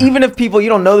 Even if people, you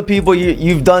don't know the people,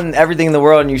 you've done everything in the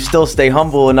world, and you still stay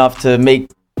humble enough to make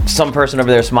some person over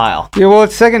there smile. Yeah, well,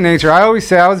 it's second nature. I always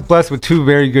say I was blessed with two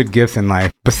very good gifts in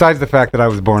life, besides the fact that I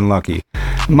was born lucky.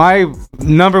 My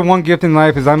number one gift in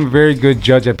life is I'm a very good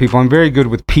judge at people. I'm very good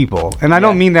with people. And I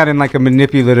don't mean that in like a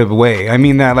manipulative way. I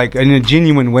mean that like in a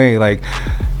genuine way. Like,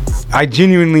 I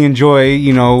genuinely enjoy,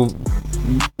 you know,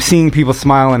 seeing people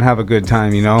smile and have a good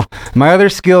time, you know. My other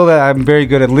skill that I'm very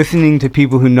good at, listening to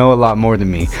people who know a lot more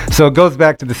than me. So it goes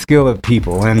back to the skill of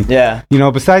people. And you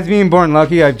know, besides being born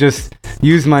lucky, I've just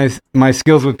used my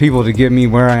skills with people to get me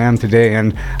where I am today.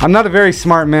 And I'm not a very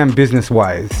smart man business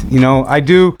wise, you know. I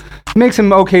do make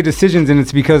some okay decisions, and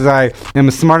it's because I am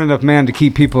a smart enough man to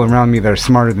keep people around me that are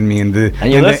smarter than me in the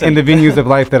venues of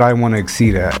life that I want to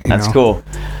exceed at. That's cool.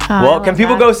 Well, can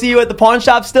people go see you at the pawn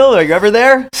shop still? Are you ever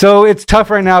there? So it's tough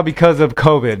right now because of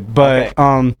COVID, but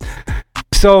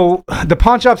so the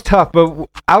pawn shop's tough, but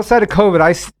outside of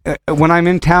COVID, when I'm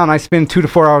in town, I spend 2 to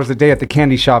 4 hours a day at the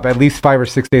candy shop, at least 5 or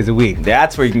 6 days a week.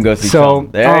 That's where you can go see. So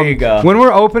there you go. When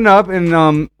we're open up, and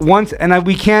I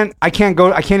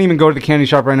can't even go to the candy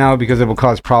shop right now because it will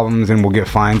cause problems and we'll get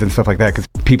fines and stuff like that because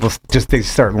people they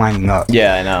start lining up.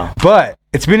 Yeah, I know. But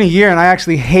it's been a year, and I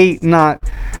actually hate not.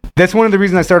 That's one of the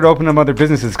reasons I started opening up other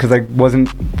businesses, because I wasn't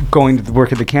going to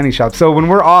work at the candy shop. So when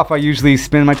we're off, I usually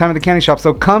spend my time at the candy shop.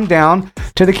 So come down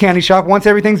to the candy shop. Once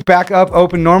everything's back up,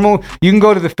 open, normal, you can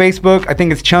go to the Facebook. I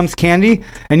think it's Chum's Candy.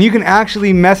 And you can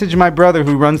actually message my brother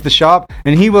who runs the shop,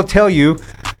 and he will tell you,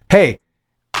 hey,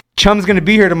 Chum's going to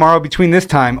be here tomorrow between this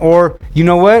time. Or, you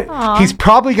know what? Aww. He's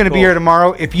probably going to be here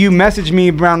tomorrow. If you message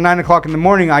me around 9 o'clock in the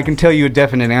morning, I can tell you a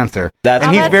definite answer.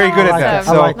 And he's very good at that.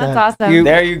 So that's awesome.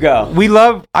 There you go.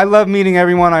 I love meeting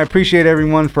everyone. I appreciate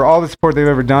everyone for all the support they've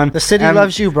ever done. The city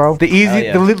loves you, bro.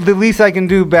 The least I can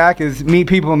do back is meet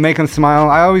people and make them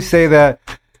smile. I always say that,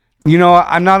 you know,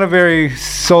 I'm not a very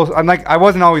I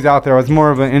wasn't always out there. I was more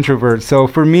of an introvert. So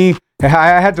for me,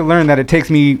 I had to learn that it takes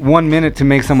me 1 minute to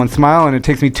make someone smile, and it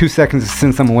takes me 2 seconds to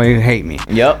send someone away who hate me.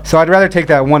 Yep. So I'd rather take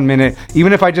that 1 minute,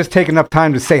 even if I just take enough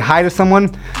time to say hi to someone.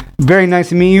 Very nice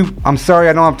to meet you. I'm sorry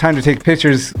I don't have time to take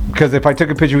pictures, because if I took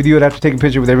a picture with you, I'd have to take a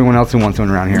picture with everyone else who wants one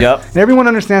around here. Yep. And everyone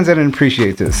understands that and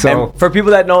appreciates it. So and for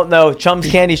people that don't know, Chum's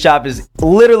Candy Shop is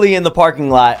literally in the parking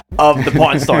lot of the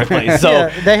Pawn Stars place. So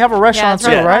they have a restaurant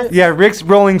too, right? Yeah, Rick's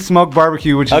Rolling Smoke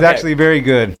Barbecue, which is actually very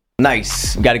good.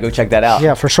 Nice. Got to go check that out.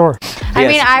 Yeah, for sure. I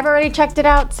mean, I've already checked it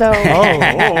out, so.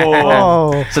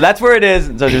 So that's where it is.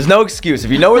 So there's no excuse.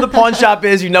 If you know where the pawn shop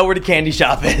is, you know where the candy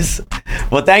shop is.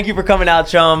 Well, thank you for coming out,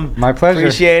 Chum. My pleasure.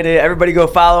 Appreciate it. Everybody go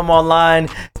follow him online.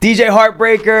 DJ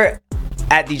Hartbreaker,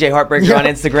 at DJ Hartbreaker on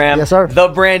Instagram. Yes, sir. The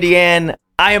Brandi Ann.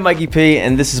 I am Mikey P,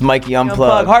 and this is Mikey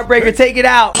Unplugged. Heartbreaker, take it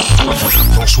out.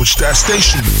 Don't switch that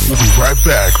station. We'll be right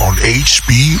back on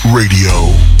HB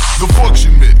Radio. The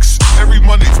Function Mix, every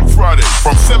Monday through Friday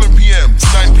from 7 p.m. to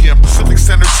 9 p.m. Pacific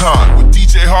Standard Time with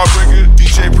DJ Hartbreaker,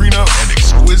 DJ Brina, and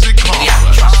Exquisite Complex.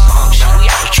 We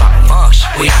out here trying function.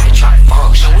 We out here trying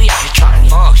function. We out here trying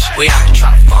function. We out here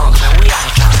trying function. We out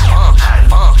here trying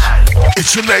function.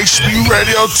 It's an HB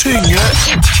Radio ting,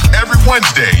 yeah? Every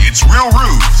Wednesday, it's Real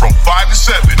Rude from 5 to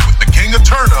 7 with the King of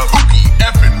Turn Up, Pookie,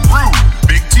 Effin' Rude,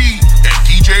 Big T, and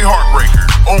DJ Hartbreaker.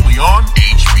 Only on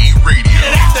HB Radio.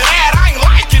 And after that, I ain't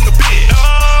liking the bitch.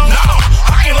 No,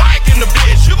 I ain't liking the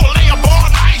bitch. You gon' lay up all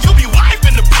night, you be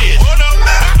wiping the bitch.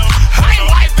 I ain't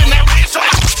wiping that bitch.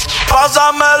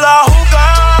 Pásame la juca.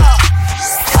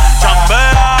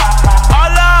 Chambea,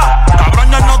 ala.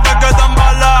 Cabrones no te quedan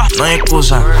balas. No hay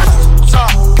excusa.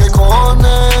 ¿Qué cojones?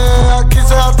 Aquí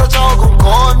se ha tachado con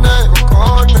cojones.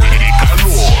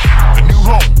 The new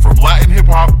home from Latin hip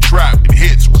hop, trap, and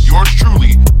hits with yours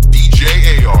truly,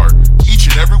 DJ AR. Each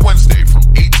and every Wednesday from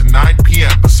 8 to 9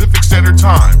 p.m. Pacific Standard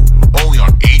Time. Only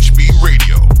on HB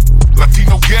Radio.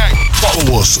 Latino Gang.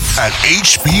 Follow us at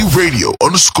HB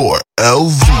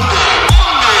Radio_LV.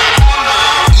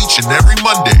 Each and every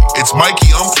Monday, it's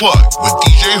Mikey Unplugged with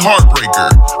DJ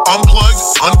Hartbreaker. Unplugged,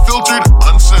 unfiltered,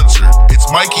 uncensored. It's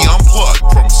Mikey Unplugged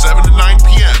from 7 to 9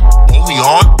 p.m. Only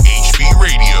on HB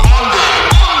Radio.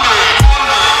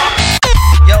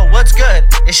 Yo, what's good?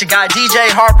 It's your guy DJ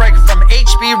Hartbreaker from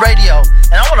HB Radio,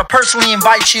 and I want to personally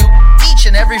invite you each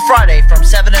and every Friday from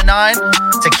 7 to 9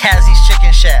 to Kazzy's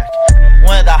Chicken Shack.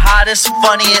 One of the hottest,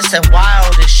 funniest, and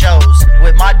wildest shows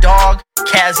with my dog,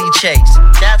 Kazzy Chase.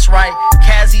 That's right,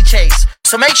 Kazzy Chase.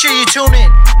 So make sure you tune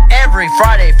in every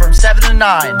Friday from 7 to 9,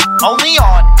 only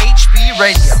on HB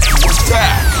Radio. We're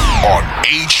back on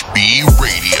HB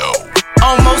Radio.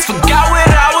 Almost forgot what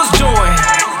I was doing.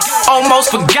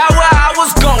 Almost forgot where I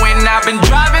was going. I've been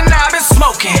driving, I've been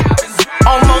smoking.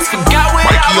 Almost forgot what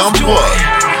Mikey I was Unplugged. doing.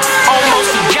 Almost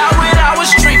forgot what I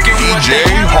was drinking. DJ What the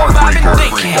hell have I been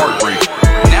Hartbreaker.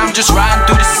 thinking? Now I'm just riding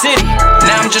through the city.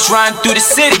 Now I'm just riding through the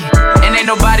city. And ain't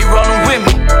nobody rolling with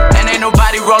me. And ain't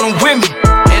nobody rolling with me.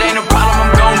 It ain't no problem,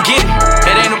 I'm gon' get it.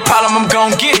 It ain't no problem, I'm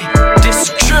gon' get it. This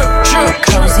is true.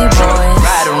 Cozy boys.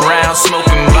 Ride around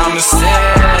smoking by myself.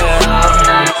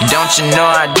 Don't you know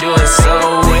I do it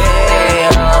so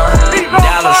well?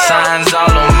 Dollar signs all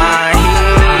on my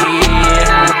head.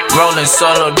 Rolling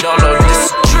solo dolo,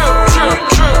 this is true.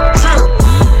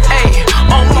 Hey,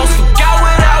 almost forgot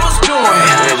what I was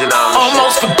doing.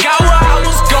 Almost forgot where I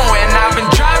was going. I've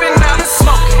been driving, I've been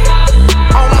smoking.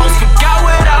 Almost forgot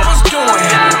what I was doing.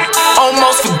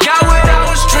 Almost forgot what I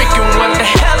was drinking. What the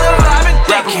hell have I been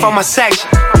thinking? Rapping for my section,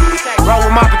 roll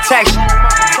with my protection.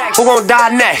 Who gon'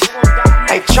 die next?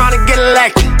 Ain't tryna get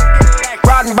elected.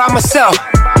 Riding by myself,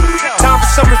 time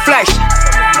for some reflection.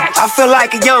 I feel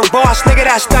like a young boss, nigga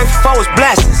that's thankful for his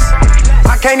blessings.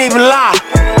 I can't even lie,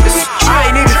 I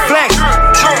ain't even flex.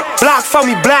 Block for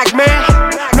me, black man.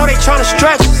 Know they tryna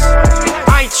stretch us.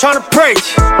 I ain't tryna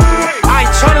preach, I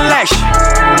ain't tryna lecture.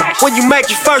 When you make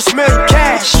your first million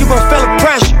cash, you gon' feel the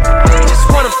pressure. Just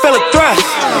wanna feel a thrust,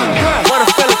 wanna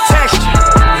feel a texture.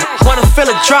 Wanna feel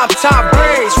a drop top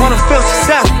breeze, wanna feel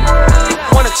successful.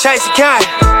 Wanna chase a guy,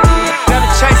 never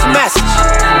chase a message.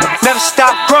 Never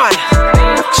stop grinding,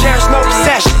 cherish no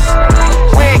possessions.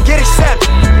 We ain't get accepted,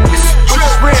 we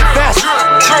just reinvest.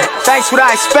 Thanks what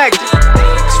I expected,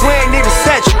 cause we ain't even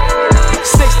set you.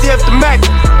 60th the Mecca,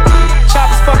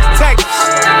 choppers fuck detectives.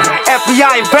 FBI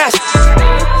I invest.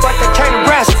 Like I can't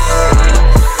rest.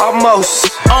 Almost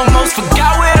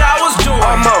forgot what I was doing.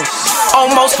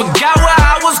 Almost forgot where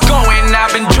I was going.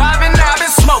 I've been driving, I've been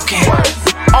smoking.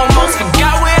 Almost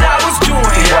forgot what I was doing.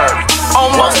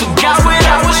 Almost forgot what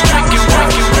I was drinking.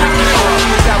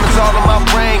 Diamonds all in my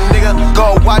brain, nigga.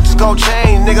 Gold watches, gold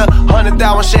chain, nigga. 100,000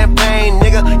 champagne,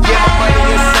 nigga. Yeah, my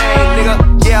money insane, nigga.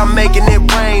 Yeah, I'm making it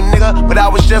rain, nigga. But I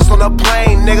was just on a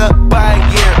plane, nigga. Buying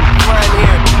gear, flying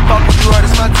here. Fuck with you,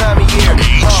 it's my time of year.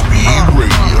 HB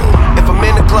Radio. If I'm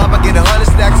in the club, I get 100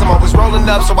 stacks. I'm always rolling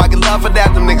up, so I get love for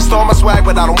that. Them niggas stole my swag,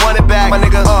 but I don't want it back. My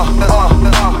nigga,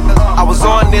 I was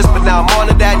on this, but now I'm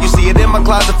on to that. You see it in my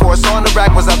closet, for it's on the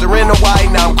rack. Was out there in Hawaii,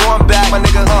 now I'm going back. My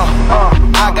nigga,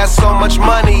 I got so much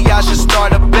money, I should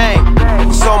start a bank.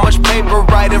 So much paper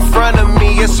right in front of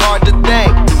me, it's hard to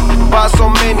think. Buy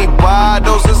so many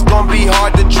bottles, it's gonna be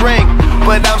hard to drink.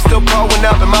 But I'm still growing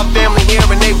up, and my family here,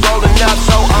 and they rolling up.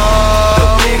 So, the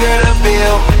bigger the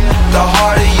bill, the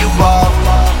harder you ball.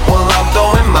 Well, I'm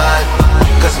throwing mine,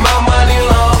 cause my money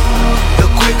long. The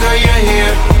quicker you're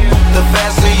here, the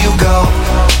faster you go.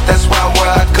 That's why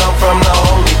where I come from, the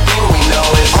only thing we know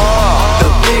is the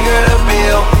bigger the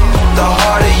bill, the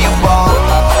harder you ball.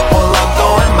 Well, I'm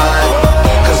throwing mine,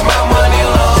 cause my money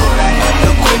long.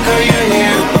 The quicker you're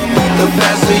here, the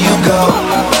faster you go.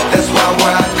 That's why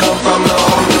where I come from, the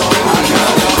only thing we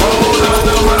know. Hold on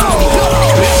the road,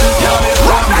 bitches got me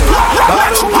rockin'.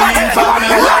 Bottle weed,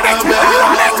 poppin' like a bell.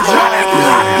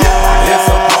 It's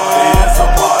a party, it's a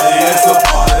party, it's a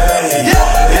party.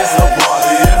 It's a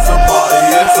party, it's a party,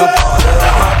 it's a party.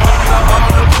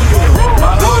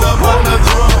 My hood up on the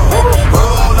drum.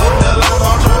 Roll up the line,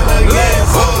 I'm tryna get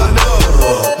fucked up.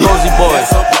 Rosie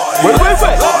boys. Wait. It's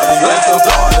a party, it's a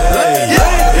party.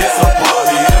 It's a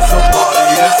party, it's a party,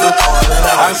 it's a party.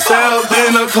 I stepped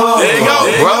in the club,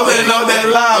 rubbing on that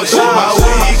loud shit. My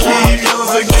weed keep your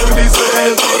security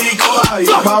says be quiet.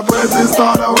 My presence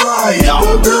start a riot.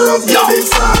 The girls get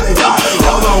excited.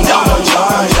 Y'all don't wanna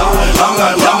try. I'm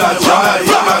not trying.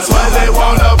 My sweat they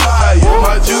wanna buy it.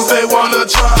 My juice they wanna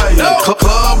try it.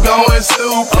 Club going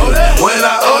stupid when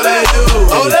I they do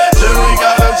it. Jury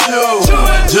gotta choose.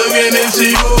 Jugging and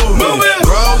she moving.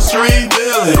 Grove Street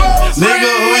Billy.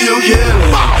 Nigga, who you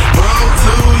killing? Bro,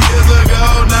 2 years ago,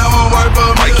 now I'm worth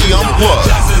for Mikey Unplugged.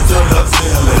 Justice to the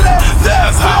ceiling.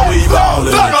 That's how we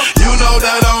ballin'. You know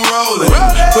that I'm rolling.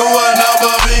 To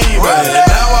another beat, man.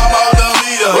 Now I'm on the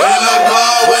meter. In the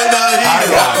club with the heat.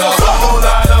 I got a whole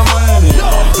lot of money.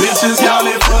 Bitches got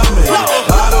it from me.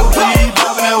 Lot of weed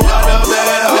poppin' with up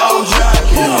that whole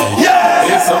jacket.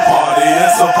 Yeah. It's a party,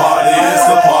 it's a party, it's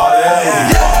a party.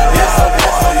 It's a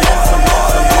party, it's a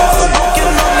party, it's a party.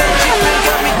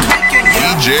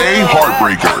 DJ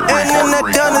Hartbreaker.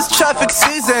 Done it's traffic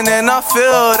season and I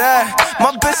feel that.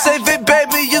 My bitch say, Vic,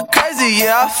 baby, you crazy,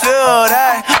 yeah, I feel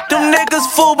that. Them niggas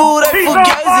FUBU, they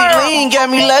fugazi, lean, got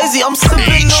me lazy. I'm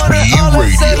sipping on it, all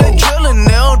they say they drillin',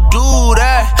 they don't do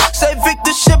that. Say, Vic,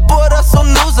 the shit, boy, that's on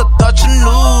news, I thought you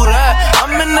knew that.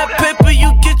 I'm in that paper,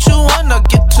 you get you one, I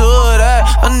get to that.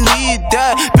 I need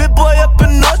that. Big boy up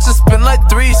in North, just spend like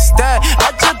 3 stacks.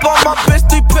 I jump on my bitch,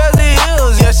 3 pairs of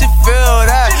heels, yeah, she feel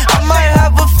that. I might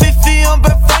have a Fifi on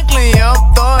Ben Franklin, yeah, I'm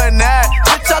throwing that.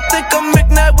 Bitch, I think I'm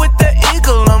McNabb with the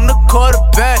eagle. I'm the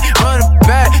quarterback, running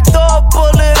back. Throw a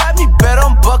bullet at me, bet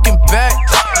I'm bucking back.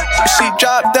 She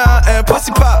drop down and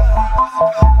pussy pop.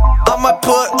 I might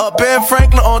put a Ben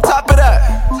Franklin on top of that.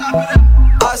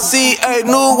 I see a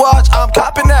new watch, I'm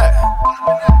copping that.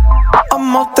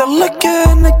 I'm out there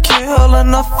looking to kill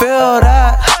and I feel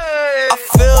that. I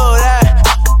feel that.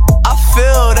 I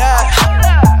feel that.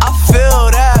 I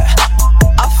feel that.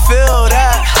 I feel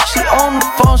that. She on the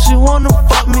phone, she wanna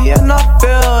fuck me and I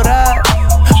feel that.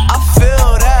 I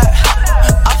feel that.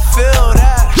 I feel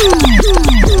that.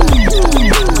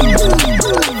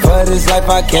 For this life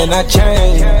I cannot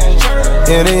change.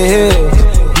 In the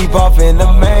hills, deep off in the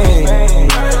main.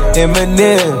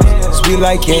 Eminem, sweet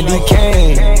like candy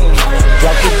cane.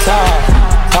 Drop the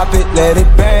top, pop it, let it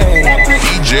bang.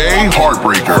 DJ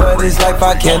Hartbreaker. For this life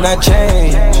I cannot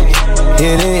change.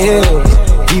 In the hills,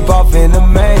 deep off in the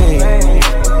main.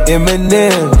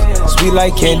 Eminem, sweet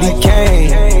like candy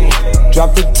cane.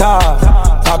 Drop the top,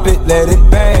 pop it, let it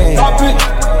bang. Pop it,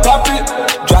 pop it.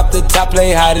 Drop the top,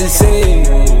 play hide and seek.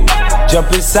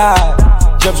 Jump inside,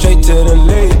 jump straight to the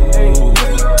lead.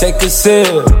 Take a sip,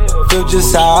 feel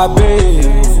just how I be.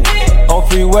 On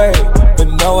freeway, but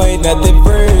no, ain't nothing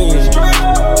free.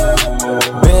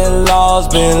 Been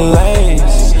lost, been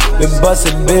lanes. Been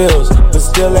busting bills, but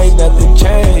still ain't nothing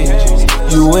changed.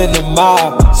 You in the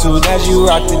mob, soon as you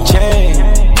rock the chain.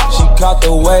 She caught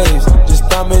the waves, just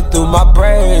thumbing through my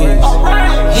braids.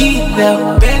 Heat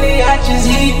up, belly, I just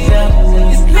heat up.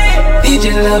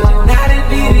 DJ love, now the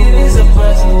beat is a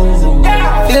bust.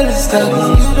 Feeling stuck,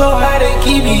 you know how to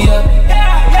keep me up.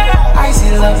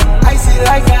 Icy love, icy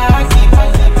like I keep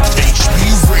up.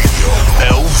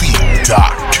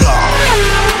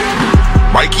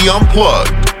 HBRadioLV.com. Mikey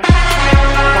Unplugged.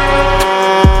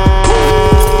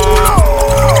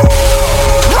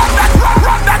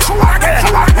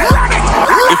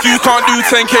 If you can't do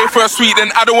 10K for a suite,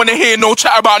 then I don't wanna hear no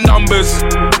chat about numbers.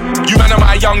 You man are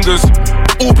my youngers,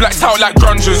 all blacked out like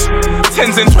grungers.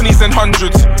 10s and 20s and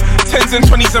 100s, 10s and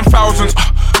 20s and thousands.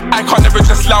 I can't never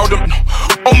just loud them.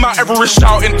 On Mount Everest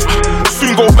shouting,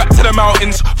 soon go back to the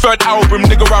mountains. Third album,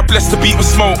 nigga, I blessed the beat with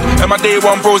smoke. And my day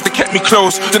one bros, they kept me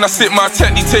close. Then I sit my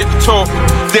tent, they take the tour.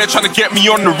 They're trying to get me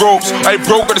on the ropes. I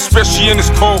bro got especially in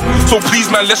this cold. So please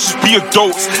man, let's just be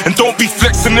adults. And don't be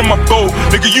flexing in my bowl.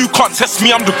 Nigga, you can't test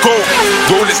me, I'm the GOAT.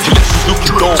 Rolex collections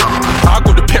looking dope. I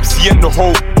got the Pepsi in the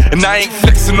hole. And I ain't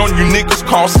flexing on you niggas,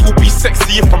 can't still be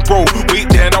sexy if I'm bro. Wait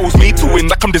there, and I was made to win,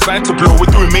 like I'm designed to blow.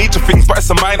 We're doing major things, but it's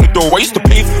a minor though. I used to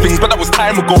pay for things, but that was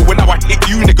time ago. When now I hit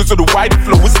you niggas with a wide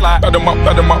flow, it's like bad 'em up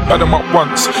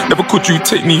once. Never could you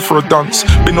take me for a dance.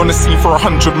 Been on the scene for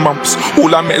 100 months.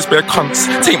 All I met is bare cunts.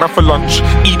 Take man for lunch,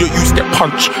 idiot use get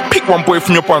punched. Pick one boy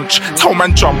from your bunch, tell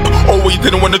man jump. Oh, you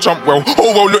didn't want to jump well.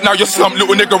 Oh well, look now you're slumped,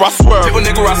 little nigga, I swear. Little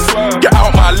nigga, I swear. Get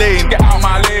out my lane, get out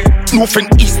my lane. North and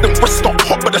east and west not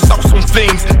hot, but the south's on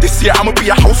flames. This year I'ma be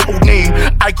a household name.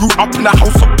 I grew up in a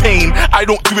house of pain. I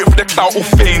don't do it for the clout or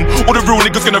fame. All the real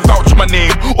niggas gonna vouch for my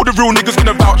name. All the real niggas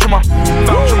gonna vouch for my.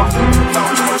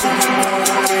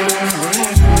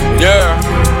 Yeah.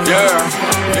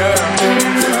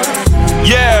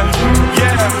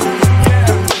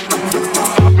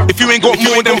 If you ain't got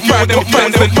more than 5 got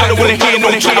fans, then I don't wanna hear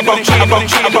no chat about.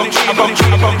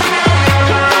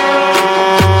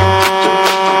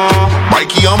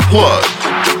 Mikey Unplugged.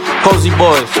 Cozy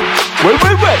boys. Wait.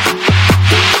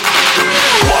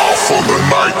 Wild for the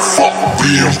night, fuck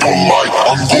being polite,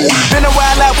 I'm going. Been a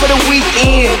while out for the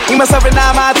weekend. Me, myself, and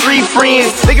I, my 3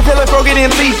 friends. Nigga feel like broken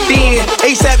and leaked in.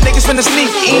 ASAP niggas finna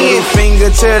sneak in. Finger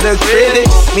to the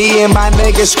critics. Me and my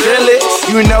niggas Skrillex.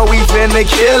 You know we finna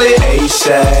kill it.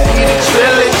 ASAP.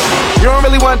 You don't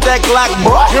really want that Glock,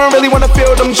 boy. You don't really wanna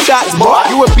feel them shots, boy.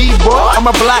 You a B-boy, I'm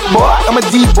a black boy. I'm a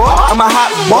D-boy, I'm a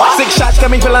hot boy. 6 shots got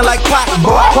me feeling like clock,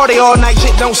 boy. Party all night,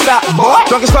 shit don't stop, boy.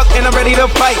 Drunk as fuck and I'm ready to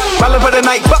fight. Ballin' for the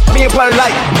night, fuck me and play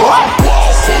like, boy.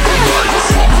 Wild for the night,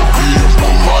 fuck being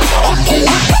polite, I'm going.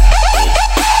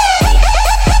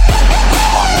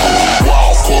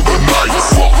 Wild for the night,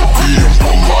 fuck being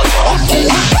polite, I'm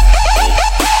going.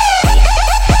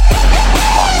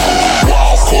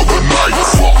 Wild for the night,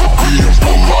 fuck being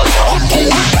polite, I'm going.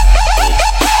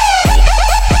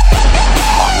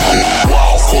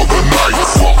 Wild for the night,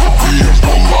 fuck being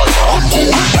polite, I'm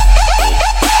going.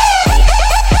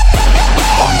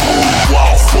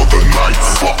 Wild for the night,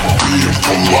 fuck being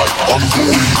polite, I'm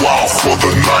going. Wild for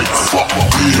the night, fuck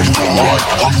being polite,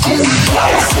 I'm going.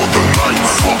 Wild for the night,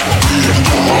 fuck being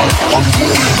polite, I'm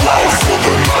going. Wild for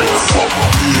the night, fuck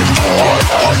being polite,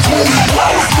 I'm going.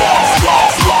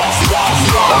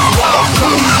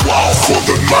 Wild for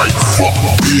the night, fuck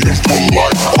being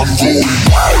polite, I'm going.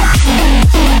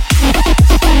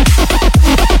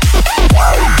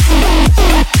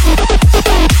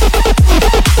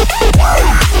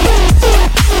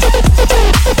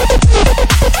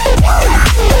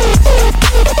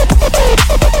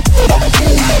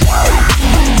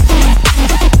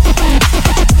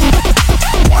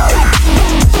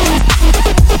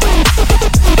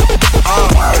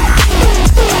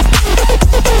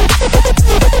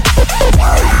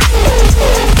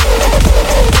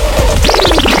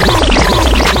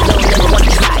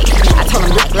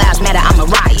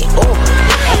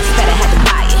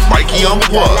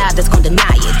 Unplugged. That's gonna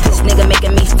deny it. This nigga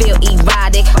making me feel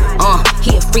erotic.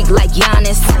 He a freak like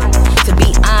Giannis. To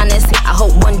be honest, I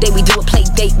hope one day we do a play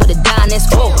date with Adonis.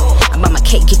 I'm on my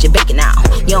cake, get your bacon out.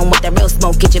 You don't want that real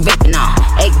smoke, get your vaping on.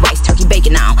 Egg whites, turkey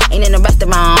bacon on. Ain't in a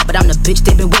restaurant, but I'm the bitch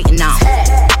they been waiting on.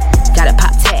 Gotta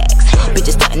pop tags.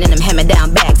 Bitches starting in them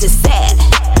hammer-down bags. It's sad.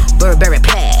 Burberry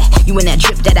plaid. You in that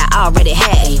trip that I already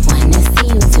had. They wanna see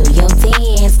you do your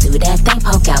dance. Do that thing,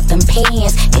 poke out them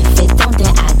pants. If it don't,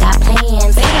 then I got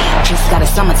plans. Bam, just got a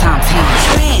summertime tan.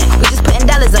 Bam, we just putting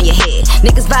dollars on your head.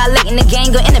 Niggas violating the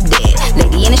gang, gon' end up dead.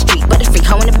 Lady in the street, but the freak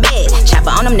home in the bed. Chopper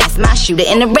on him, that's my shooter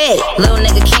in the red. Little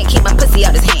nigga can't keep my pussy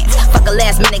out his hands. Fuck a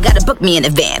last minute, gotta book me in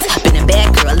advance. Been a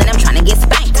bad girl and I'm tryna get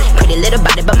spanked. Pretty pretty little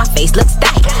body, but my face looks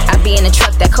stank. I be in a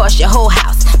truck that costs your whole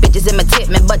house. Bitches imitate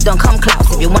me, but don't come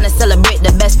close. If you wanna celebrate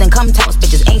the best, then come toast.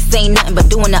 Bitches ain't saying nothing but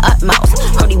doing the utmost.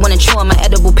 Heard he wanna chew on my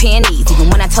edible panties. Even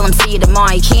when I tell him see you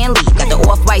tomorrow, he can't leave. Got the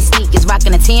off-white sneakers,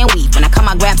 rocking a tan weave. When I come,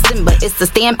 I grab Simba, it's the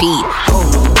stampede.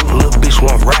 Little bitch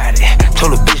won't ride it.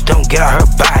 Told a bitch don't get out her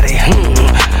body.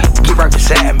 Get right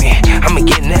beside me. I'ma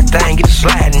get in that thing, get it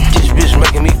sliding. This bitch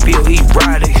making me feel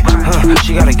erotic.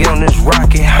 She gotta get on this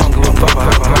rocket. I don't give a fuck about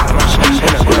her problems.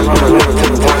 And I grab all the way to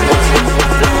the one.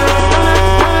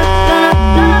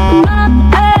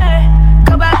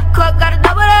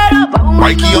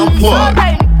 Mikey Unplugged.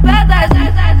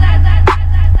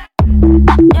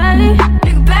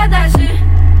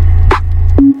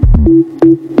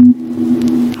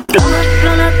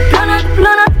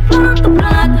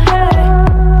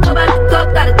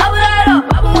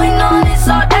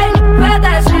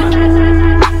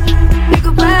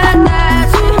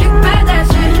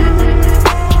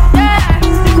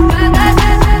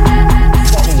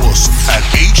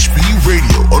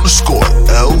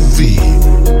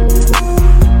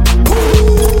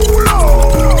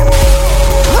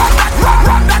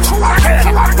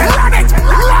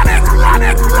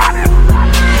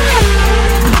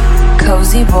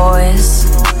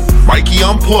 Mikey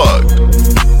Unplugged.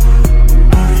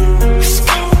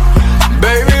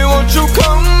 Baby, won't you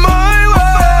come my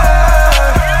way?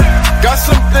 Got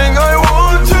something I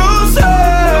want to say.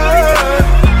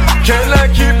 Can I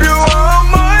keep you on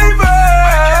my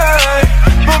way?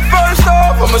 But first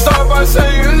off, I'ma start by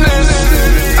saying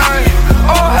this.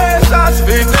 All headshots, if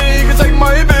you think you can take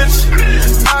my bitch.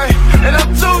 And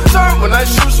I'm too turned when I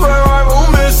shoot, swear I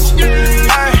won't miss.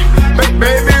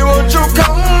 Baby, won't you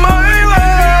come my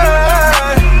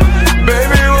way?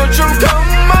 Baby, won't you come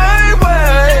my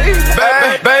way?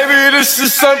 Baby, this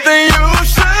is something you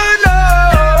should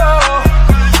know.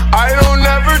 I don't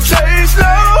ever chase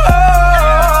no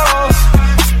hoes.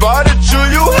 Spotted you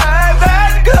had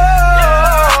that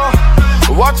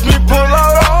girl. Watch me pull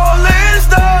out all this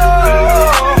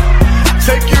dough.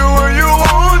 Take you where you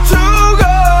want to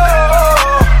go.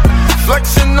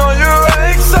 Flexing on your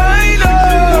ex, I know.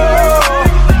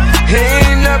 He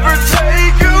ain't never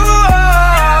take you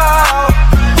out.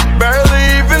 Barely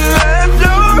even left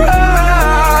your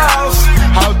house.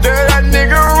 How dare that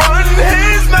nigga run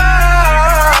his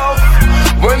mouth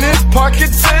when his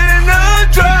pocket's in a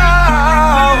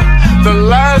drought? The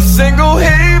last single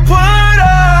he put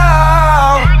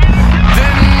out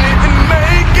didn't even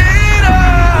make it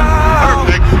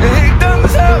out. And he dumb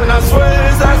as hell, and I swear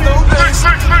his ass don't blink.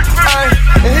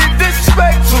 And he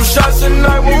disrespect 2 shots and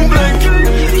I won't blink.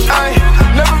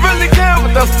 Never really care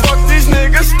what the fuck these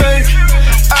niggas think.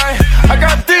 I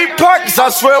got deep pockets, I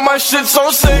swear my shit's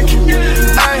so sick.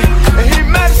 And he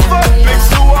mad as fuck, big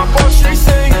Sue up all she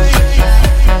sing.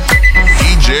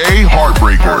 DJ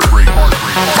Hartbreaker.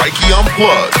 Mikey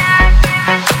Unplugged.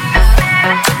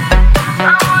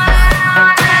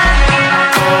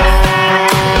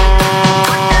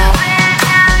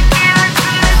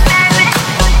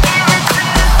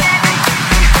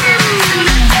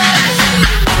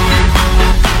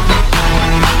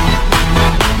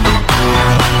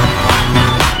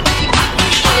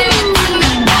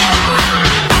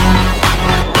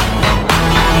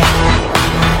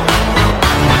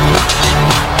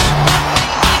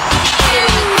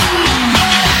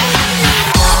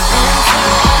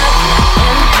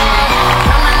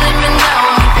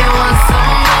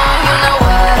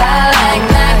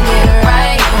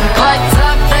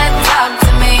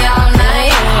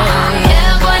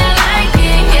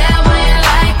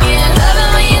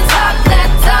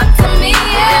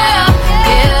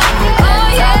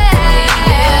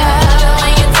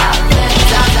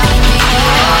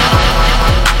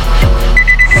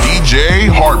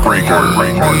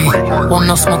 Want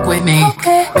no smoke with me?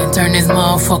 Then turn this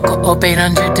motherfucker up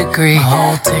 800 degrees. My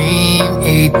whole team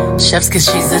eat chefs cause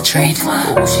she's a treat.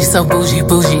 Ooh, she's so bougie,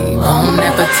 bon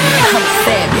appetit. I'm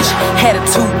savage,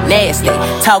 attitude nasty.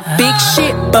 Talk big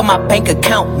shit, but my bank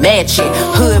account match it.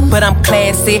 Hood, but I'm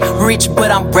classy. Rich,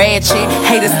 but I'm ratchet.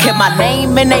 Haters kept my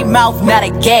name in their mouth, not a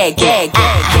gag.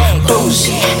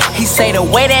 Bougie. He say the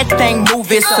way that thing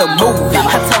move, it's a movie.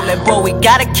 I told that boy we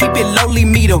gotta keep it lowly,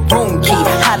 me the room key.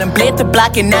 I done bled the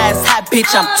block and now it's hot,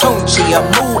 bitch, I'm Tunchi. I'm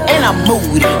mood and I'm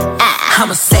moody. I'm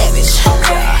a savage.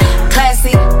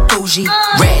 Classy, bougie,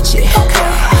 ratchet.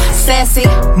 Sassy,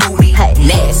 moody,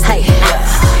 nasty.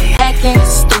 Acting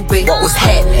stupid, what was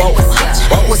happening?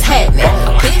 What was happening?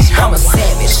 Bitch, I'm a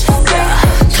savage.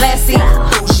 Classy,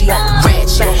 bougie,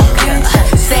 ratchet.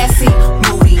 Sassy,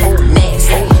 moody,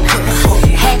 nasty.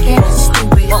 Hacking,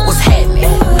 stupid, what was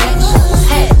happening?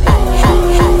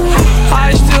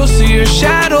 I still see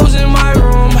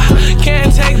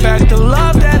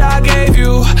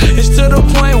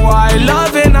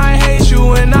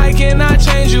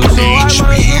you, so I must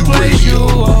replace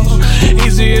you.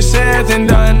 Easier said than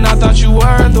done. I thought you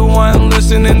were the one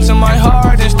listening to my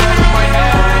heart instead of my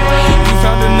head. You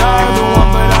found another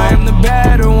one, but I am the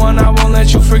better one. I won't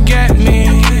let you forget me.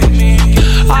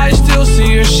 I still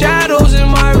see your shadows in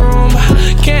my room.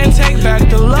 Can't take back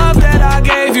the love that I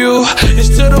gave you. It's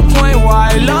to the point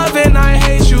why I love and I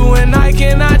hate you, and I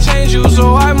cannot change you,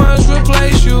 so I must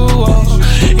replace you.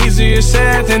 Easier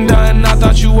said than done. I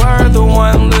thought you were the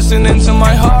one listening to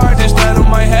my heart instead of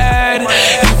my head.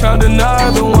 You found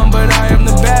another one, but I am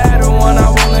the better one. I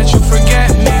won't let you forget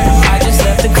me. I just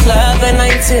left the club and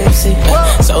I'm tipsy,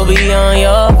 so be on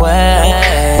your way.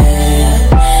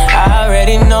 I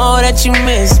already know that you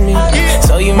miss me,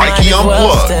 so you Mikey might as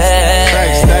well stay.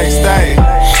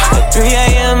 At 3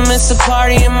 a.m. it's a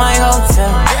party in my hotel.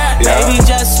 Baby,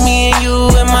 just me and you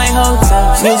in my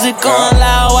hotel. Music on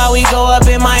loud while we go up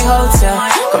in my hotel.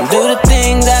 Come do the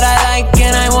thing that I like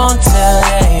and I won't tell.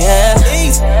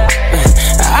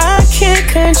 I can't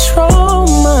control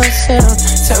myself.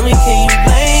 Tell me, can you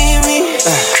blame me?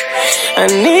 I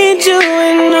need you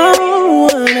and no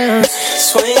one else.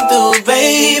 Swing through,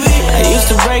 baby. I used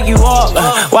to break you off.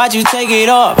 Why'd you take it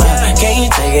off? Can you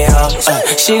take it off?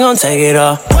 She gon' take it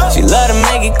off. She love to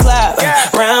make it clap.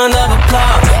 Round of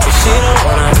applause. But she don't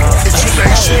wanna go.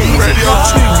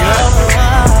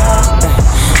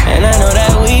 And I know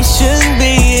that we shouldn't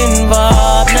be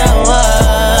involved now.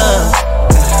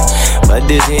 But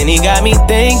this Henny got me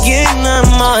thinking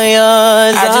I'm all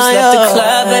yours. I just left the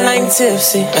club and I'm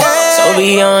tipsy, so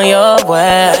be on your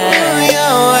way.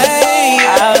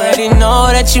 I already know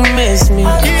that you miss me,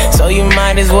 so you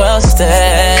might as well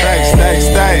stay.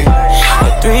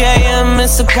 At 3 a.m.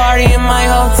 it's a party in my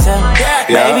hotel.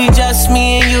 Baby, just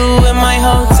me and you in my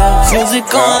hotel. Music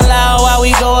on loud while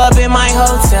we go up in my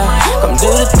hotel. Come do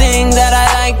the thing that I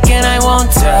like and I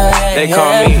won't tell. They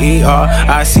call me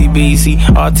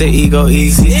ER-ICBC, alter ego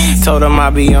easy. Told them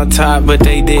I'd be on top, but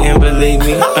they didn't believe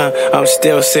me. I'm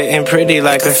still sitting pretty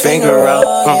like a finger roll.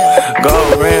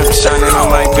 Gold rims shining on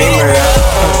my beamer.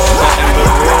 Nothing but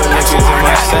real niggas in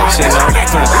my section.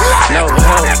 No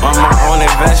help, I'm my own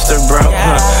investor, bro.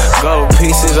 Gold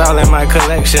pieces all in my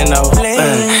collection, no.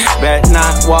 Bet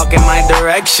not walk in my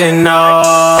direction, no.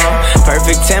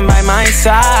 Perfect 10 by my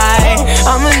side.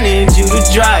 I'ma need you to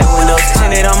drive, windows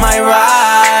tinted on my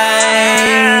ride.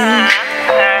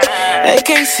 They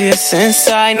can't see us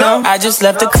inside, no. I just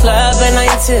left the club and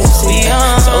I'm tipsy,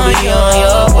 so be on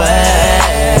your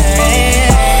way.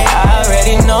 I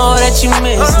already know that you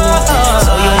miss me,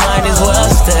 so you might as well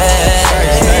stay.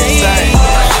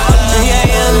 3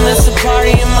 a.m. it's a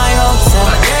party in my hotel.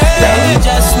 Baby,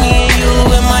 just me and you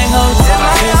in my hotel.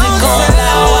 Music on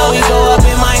loud while we go up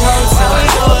in my hotel.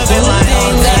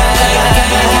 Everything that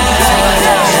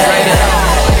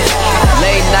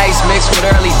late nights mixed with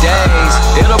early days.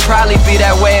 It'll probably be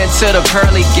that way until the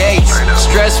pearly gates.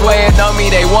 Stress weighing on me,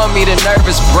 they want me to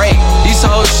nervous break. These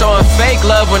hoes showing fake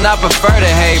love when I prefer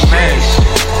to hate, man.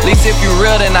 At least if you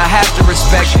real, then I have to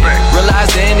respect it.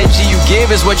 Realize the energy you give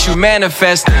is what you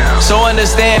manifest. So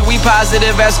understand we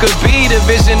positive as could be. The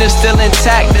vision is still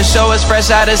intact. The show is fresh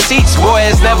out of seats. Boy,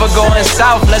 it's never going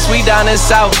south unless we down in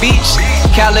South Beach.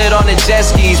 Khaled on the jet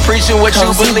skis, preaching what you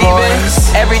believe in.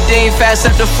 Everything fast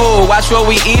up the food. Watch what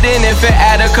we eating. If it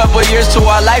add a couple years to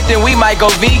our life, then we might go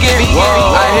vegan.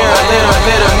 I hear a little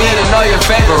bit of me to know your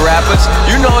favorite rappers.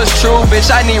 You know it's true,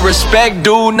 bitch. I need respect,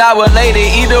 dude. Not related.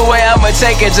 Either way, I'ma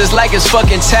take it just like it's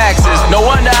fucking taxes. No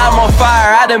wonder I'm on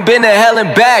fire. I done been to hell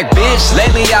and back, bitch.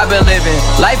 Lately I've been living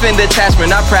life in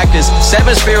detachment. I practice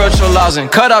 7 spiritual laws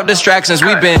and cut off distractions.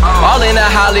 We've been all in the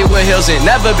Hollywood Hills and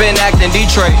never been acting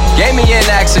Detroit. Gave me an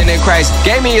accent in Christ.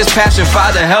 Gave me his passion.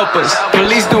 Father, help us.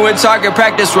 Police doing target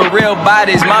practice with real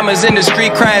bodies. Mamas in the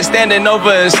street crying, standing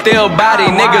over a still body.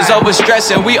 Niggas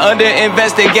overstressing. We under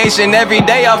investigation every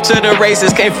day off to the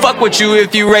races. Can't fuck with you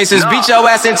if you racist. Beat your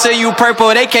ass until you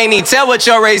purple. They can't even tell what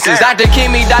your race is. Dr.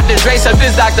 Kimmy, Dr. Dre, so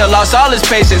this doctor lost all his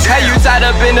patience. Had you tied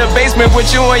up in the basement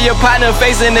with you and your partner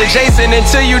facing adjacent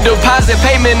until you deposit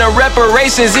payment of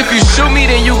reparations. If you shoot me,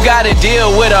 then you gotta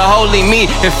deal with a holy me.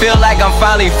 It feel like I'm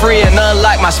finally free and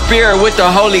unlock my spirit with the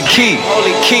holy key.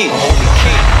 Holy key.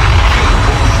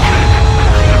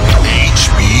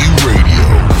 HB Radio.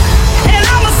 And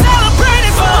I'ma celebrate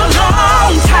it for a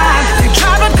long time. The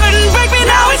driver couldn't break me,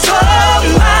 now it's all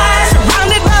mine.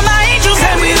 Surrounded by my angels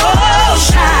and we all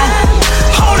shine.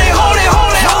 Holy, holy,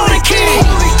 holy, holy king.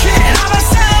 And I'ma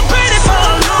celebrate it for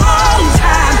a long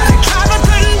time. The driver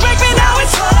couldn't break me, now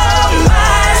it's all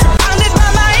mine. Surrounded by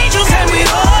my angels and we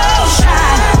all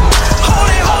shine.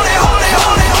 Holy, holy, holy,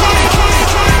 holy king.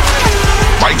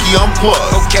 Mikey Unplugged.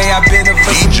 Okay, I've been a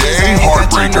DJ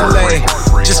Hartbreaker.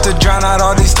 Just to drown out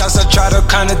all these thoughts, I tried all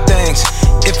kind of things.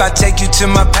 If I take you to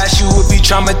my past, you would be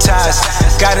traumatized.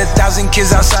 Got 1,000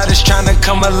 kids outside that's trying to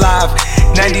come alive.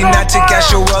 99 took out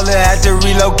your roller, had to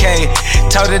relocate.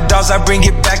 Told the dogs I bring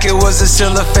it back, it was a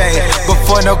cellophane.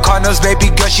 Before no Cardinals, baby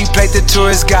girl, she played the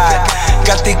tourist guide.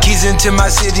 Got the keys into my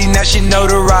city, now she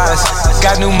notarized.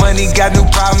 Got new money, got new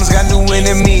problems, got new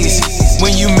enemies.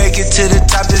 When you make it to the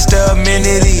top, it's the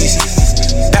amenities.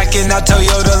 Backing out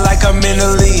Toyota like I'm in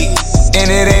the league. And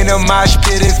it ain't a mosh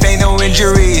pit if ain't no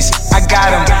injuries. I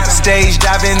got him stage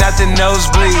diving out the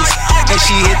nosebleeds. And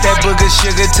she hit that booger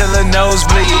sugar till her nose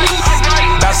bleed.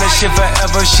 Bounce that shit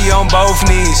forever, she on both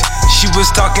knees. She was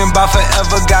talking about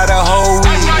forever, got a whole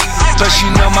week. Plus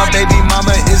you know my baby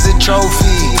mama is a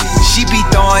trophy. She be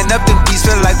throwing up the beats,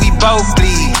 feel like we both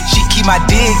bleed. She keep my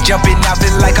dick jumping out,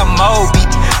 feel like I'm Moby.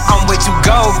 I'm way too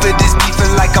gold for this beef,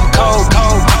 feel like I'm cold.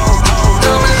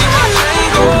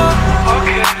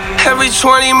 Every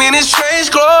 20 minutes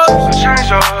change clothes.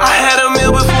 I had a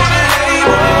meal before the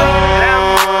label.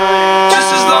 Just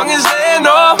as long as they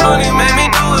know money made me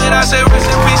do it. I say rest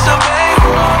in peace to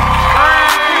bankroll.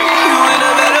 You in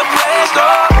a better place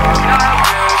though.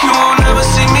 You won't never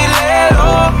see me let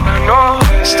off.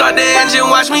 Start the engine,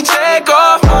 watch me take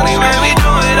off. Money made me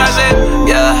do it. I said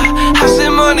yeah. I said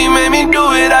money made me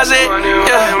do it. I said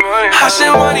yeah. I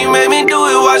said money made me do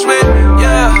it. Watch me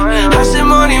yeah. I said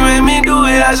money made me do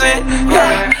it. I said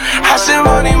yeah. I said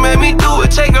money made me do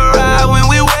it. Take a ride when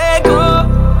we wake up.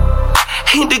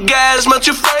 Hit the gas, melt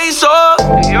your face off.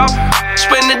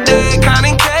 Spend the day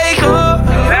counting cake up.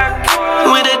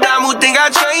 With a dime who think I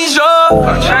changed up.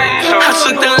 I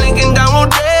took the Lincoln down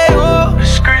Rodeo.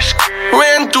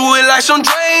 Ran through it like some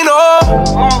Drano.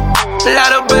 A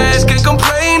lot of bags can't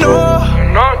complain, oh.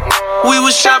 We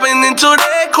was shopping until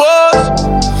they closed.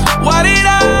 Why did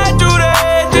I do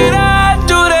that? Did I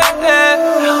do that?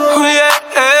 Oh yeah.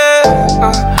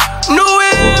 Knew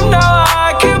him, now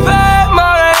I can pay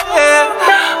my rent.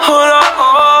 Oh no,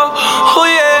 oh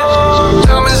yeah.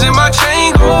 Diamonds in my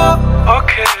chain go.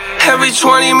 Okay. Every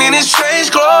 20 minutes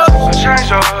change clothes.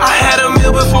 I had a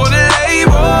meal before the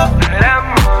label.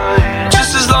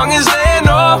 Just as long as they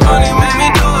know money made me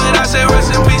do it. I say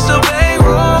rest in peace to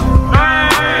bankroll.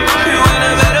 You in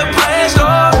a better place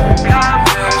though.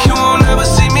 You won't never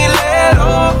see me let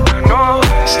off.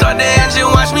 Start the engine,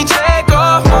 watch me take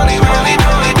off. Money made me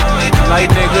do it. Light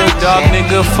nigga, dog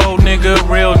nigga, faux nigga,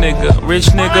 real nigga,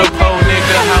 rich nigga, po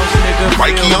nigga, house nigga,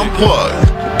 Mikey Unplugged.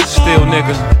 Still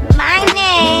nigga. My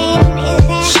name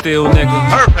is Still nigga.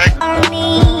 Perfect.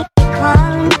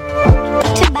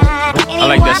 I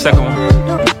like that second one.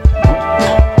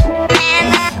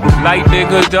 Light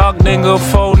nigga, dark nigga,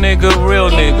 faux nigga, real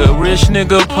nigga, rich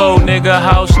nigga, po nigga,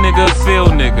 house nigga, feel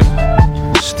nigga.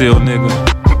 Still nigga.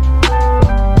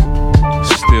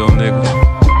 Still nigga.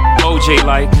 OJ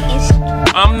like,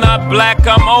 I'm not black,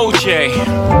 I'm OJ.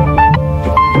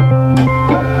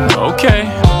 Okay.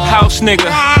 House nigga,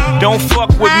 don't fuck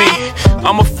with me.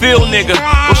 I'm a field nigga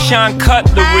with Sean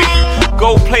Cutlery.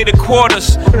 Go play the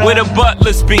quarters where the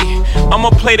butlers be.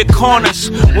 I'ma play the corners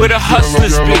where the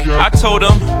hustlers be. I told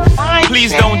them,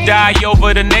 please don't die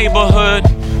over the neighborhood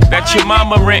that your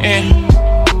mama rentin'.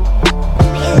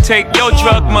 Take your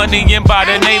drug money and buy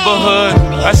the neighborhood.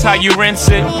 That's how you rinse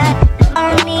it.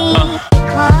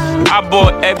 I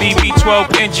bought every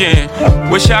V12 engine.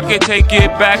 Wish I could take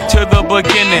it back to the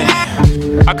beginning.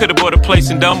 I could've bought a place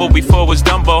in Dumbo before it was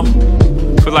Dumbo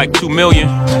for like $2 million.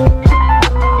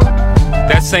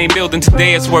 That same building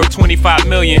today is worth $25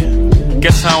 million.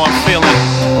 Guess how I'm feeling?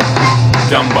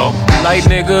 Dumbo. Light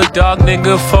nigga, dog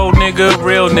nigga, faux nigga,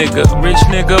 real nigga, rich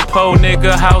nigga, po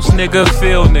nigga, house nigga,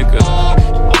 feel nigga.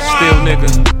 Still nigga.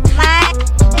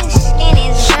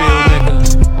 Still nigga.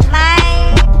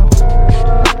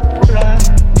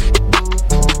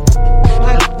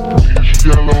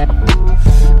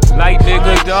 Light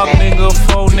nigga, dark nigga,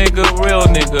 faux nigga, real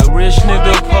nigga, rich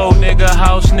nigga, po nigga,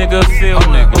 house nigga, feel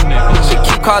nigga. She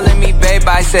keep calling me babe,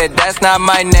 I said that's not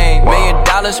my name. $1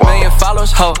 million, million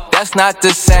followers, ho, that's not the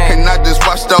same. And I just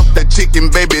washed off that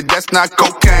chicken, baby, that's not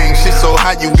cocaine. Shit so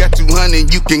high, you got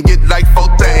 200, you can get like 4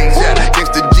 things. Yeah,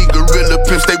 gangsta G, gorilla,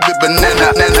 pimp, stay with banana,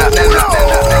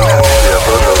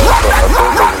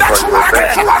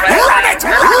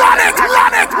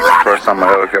 First time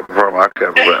I ever kept a promise, I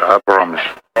kept it, I promise.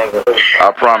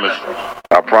 I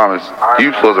promise.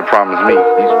 You supposed to promise me. You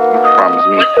promised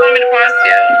me. You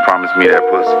promised me that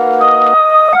pussy.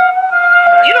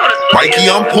 Mikey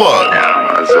Unplugged.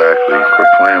 Exactly. Quit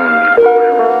playing with me.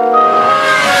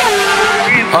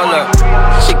 Hold up.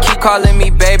 She keep calling me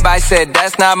babe, I said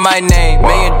that's not my name. $1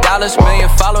 million, million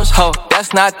followers, ho,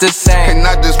 that's not the same. And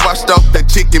I just washed off that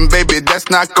chicken, baby, that's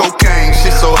not cocaine.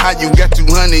 Shit so high, you got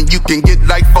 200, you can get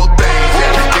like 4 things.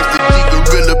 Gangsta G,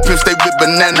 gorilla pimps, they with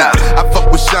banana. I fuck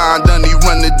with Sean Dunny,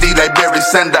 run the D like Barry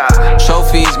Sanders.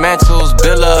 Trophies, mantles,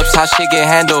 bill-ups, how shit get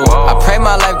handled. I pray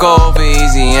my life go over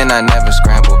easy and I never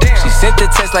scramble. She sent the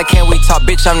text like, can we talk,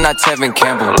 bitch, I'm not Tevin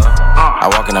Campbell. I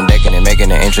walk and I'm decking and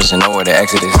making an interest and know where the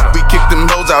exit is. We kick them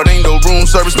hoes out, ain't no room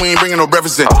service, we ain't bringing no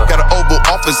breakfast in. Got an Oval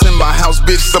Office in my house,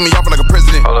 bitch, sum me off like a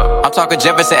president. I'm talking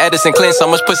Jefferson, Edison, Clinton, so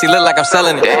much pussy look like I'm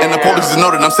selling it. And the police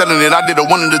know that I'm selling it. I did a 1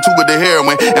 and a 2 with the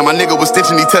heroin, and my nigga was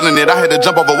stitching, he telling it. I had to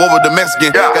jump off a wall with the Mexican.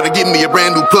 Gotta get me a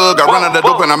brand new plug, I run out the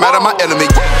dope and I'm out of my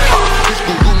element.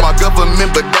 My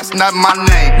government, but that's not my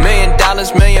name. $1 million,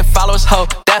 million followers, ho,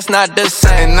 that's not the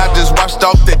same. And I just washed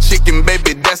off that chicken,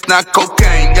 baby, that's not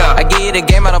cocaine. I give you the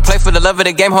game, I don't play for the love of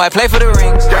the game, ho, I play for the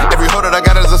rings. Every hoe that I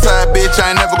got is a side bitch,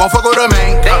 I ain't never gon' fuck with a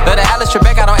main. But the Alice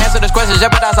Trebek, I don't answer this question,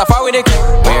 jeopardize how far we did.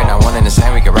 We're not one and the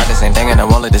same, we can ride the same thing and I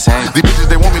won't look the same. These bitches,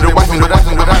 they want me to wife them without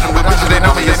them, but bitches, they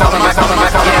know me, it's all of my.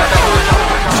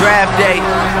 Draft day,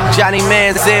 Johnny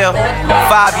Manziel.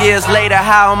 5 years later,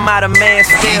 how am I the man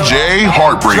still? DJ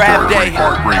Hartbreaker. Draft day,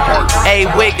 A.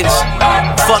 Wiggins.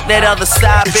 Fuck that other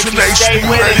side, bitch, we stay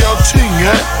with it.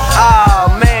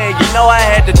 Oh man, you know I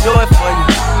had to do it for you.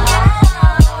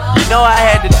 You know I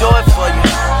had to do it for you.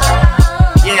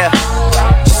 Yeah.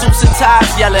 Suits and ties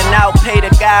yelling out, pay the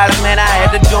guys, man, I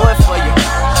had to do it for you.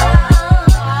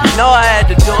 You know I had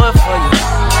to do it for you.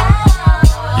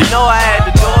 You know I had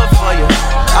to do it for you.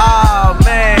 Oh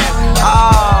man,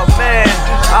 oh man,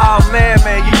 oh man,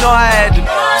 man, you know I had to.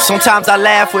 Sometimes I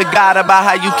laugh with God about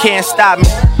how you can't stop me.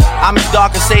 I'm his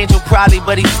darkest angel probably,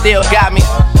 but he still got me.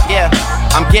 Yeah,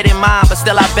 I'm getting mine, but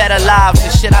still I better lives. The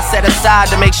shit I set aside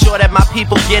to make sure that my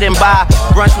people getting by.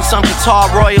 Brunch with some guitar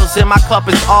royals, and my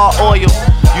cup is all oil.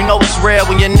 You know it's real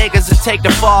when your niggas will take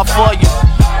the fall for you.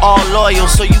 All loyal,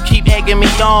 so you keep egging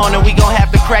me on, and we gon' have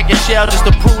to crack your shell just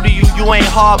to prove to you ain't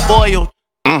hard boiled.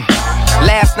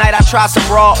 Last night I tried some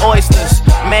raw oysters.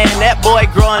 Man, that boy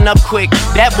growing up quick.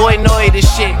 That boy know he the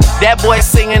shit. That boy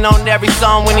singing on every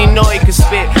song when he know he could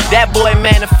spit. That boy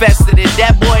manifested it.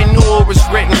 That boy knew it was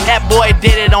written. That boy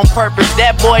did it on purpose.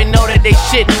 That boy know that they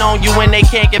shitting on you when they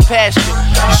can't get past you.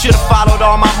 You should've followed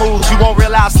all my moves. You won't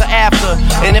realize till after.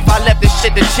 And if I left this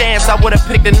shit to chance, I would've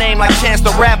picked a name like Chance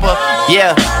the Rapper.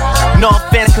 Yeah, no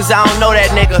offense, cause I don't know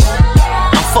that nigga.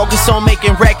 I'm focused on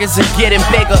making records and getting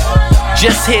bigger.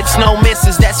 Just hits, no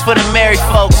misses, that's for the married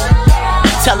folks.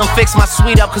 Tell them fix my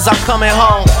suite up cause I'm coming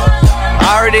home.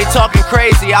 I heard they talking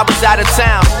crazy, I was out of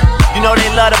town. You know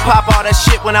they love to pop all that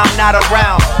shit when I'm not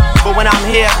around. But when I'm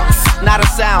here, not a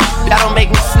sound. That don't make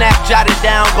me snap, jot it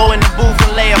down. Go in the booth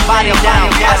and lay a body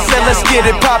down. I said let's get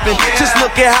it poppin', just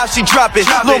look at how she drop it.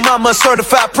 Lil' mama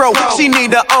certified pro, she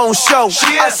need her own show.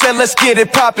 I said let's get it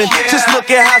poppin', just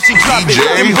look at how she drop it.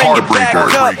 Then bring it back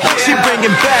up, she bring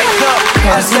it back up.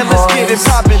 I said let's get it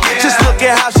poppin', just look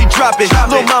at how she drop it.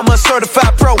 Lil' mama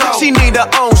certified pro, she need her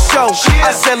own show.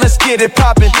 I said let's get it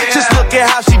poppin', just look at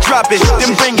how she drop it.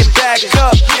 Then bring it back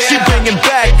up, she bring it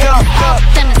back up.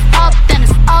 Then it's up, then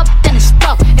it's up, then it's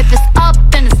stuck. If it's up,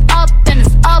 then it's up, then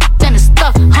it's up, then it's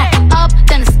stuck. Up,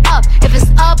 then it's up. If it's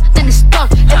up, then it's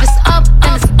stuck. If it's up,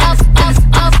 then it's up, then it's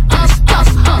up, then it's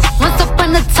stuck. Once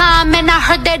upon a time, and I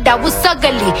heard that I was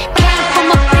ugly. Came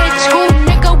from a bitch who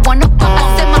nigga wanna fuck. I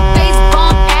said my face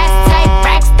bomb, ass tight,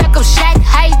 rack stack of shack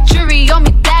height, jury on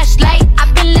me flashlight.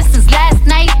 I've been listening last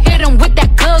night, hit him with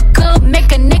that good,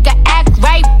 make a nigga act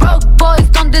right. Broke boys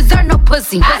don't deserve no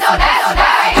pussy. I know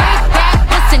that.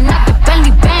 Not the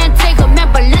belly band, take a man,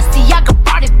 Balenciaga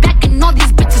brought it back and all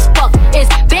these bitches fuck. It's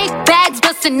big bags,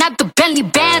 bustin' out the belly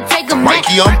band, take a man,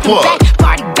 Mikey Unplugged.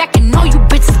 Party back and all you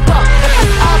bitches fuck. If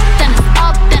it's up, then it's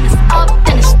up, then it's up,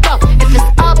 then it's stuck. If it's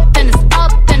up, then it's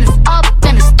up, then it's up,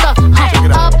 then it's stuck.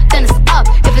 Up, then it's up.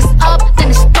 If it's up, then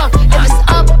it's stuck. If it's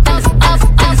up, then it's up,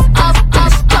 then it's up, then it's stuck.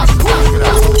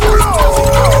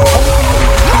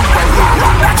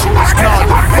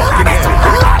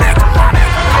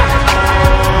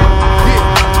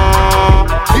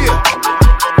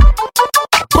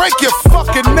 Break your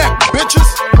fucking neck, bitches.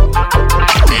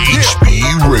 HB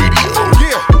Radio.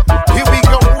 Yeah, here we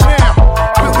go now.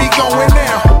 Where we going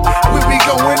now? Where we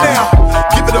going now?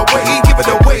 Give it away, give it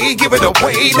away, give it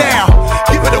away now.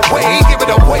 Give it away, give it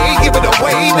away, give it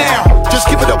away now. Just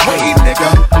give it away, nigga.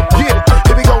 Yeah,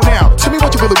 here we go now. Tell me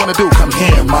what you really wanna do. Come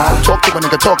here, man. Talk to a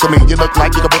nigga, talk to me. You look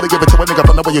like you can really give it to a nigga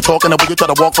from the way you're talking, the way you try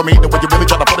to walk for me, the way you really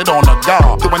try to put it on the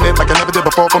guard. Doing it like I never did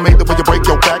before for me, the way you break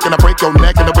your back and I break your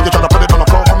neck, and the way you try to put it on the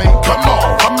floor for me. Come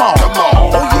on, come on, come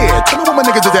on. Oh yeah, tell me what my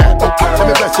niggas is at. Okay, let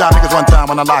me bless y'all.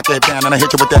 lock it down and I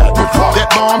hit you with that. That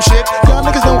bomb shit. Y'all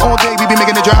niggas know all day we be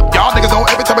making it drop. Y'all niggas know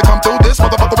every time we come through this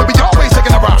motherfucker we be always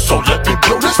taking a rock. So let me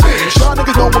blow this bitch. Y'all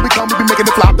niggas know when we come we be making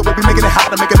it flop. The way we making it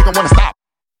hot to make a nigga wanna stop.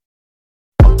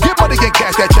 Get money and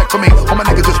cash that check for me. All my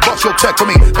niggas just bust your check for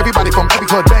me. Everybody from every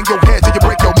club bang your head till you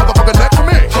break your motherfucking neck for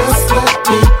me. Just let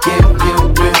me give you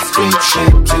real street shit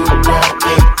to rock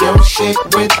in your shit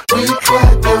with me.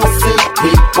 Clap your seat,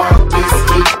 we want this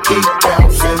heat, keep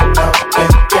bouncing up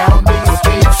and down these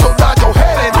streets. So nod your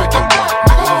head and break your neck,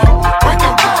 nigga. Break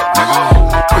your neck, nigga.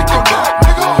 Break your neck,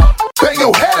 nigga. Bang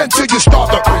your head until you start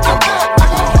to break your neck,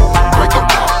 nigga. Break your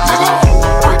neck, nigga.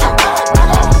 Break your neck,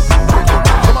 nigga.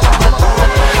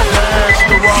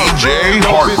 DJ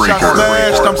Hartbreaker.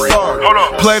 Smashed, I'm sorry.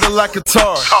 Played it like a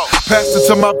guitar. Passed it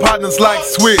to my partners like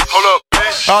switch.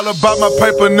 All about my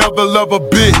paper, never love a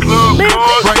bitch.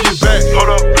 Bring it back,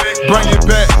 bring it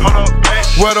back.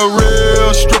 Where the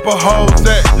real stripper hoes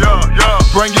at?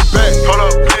 Bring it back,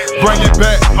 bring it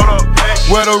back.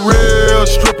 Where the real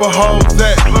stripper hoes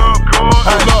at?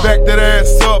 I back that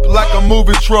ass up like a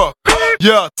moving truck.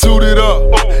 Yeah, toot it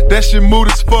up. That shit mood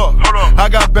as fuck. I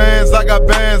got bands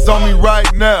on me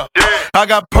right now. I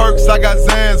got perks, I got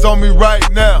Zans on me right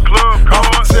now. I'm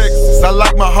from Texas, I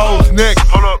like my hoes neck.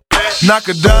 Knock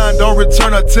a dime, don't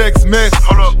return a text message.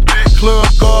 Club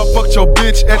guard, fuck your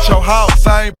bitch at your house.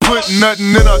 I ain't putting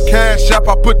nothing in a cash app,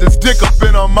 I put this dick up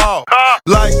in her mouth.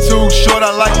 Like too short,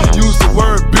 I like to use the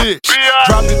word bitch.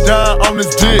 Drop it down on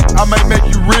this dick, I might make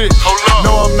you rich.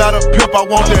 No, I'm not a pimp, I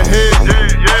want that head.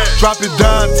 Drop it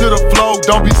down to the floor,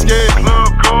 don't be scared.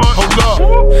 Hold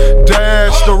up,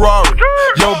 dash the Rari.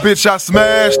 Yo, bitch, I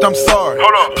smashed, I'm sorry.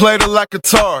 Played it like a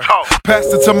guitar.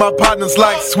 Passed it to my partners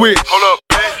like switch.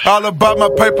 All about my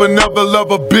paper, never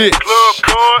love a bitch.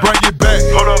 Bring it back,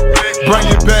 bring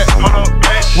it back.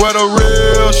 Where the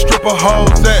real stripper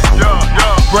hoes at?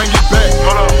 Bring it back,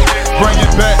 bring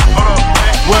it back.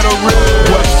 Where the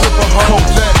real stripper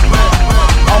hoes at?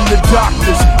 I'm the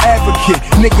doctor's advocate.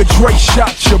 Nigga Dre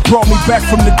shot you, brought me back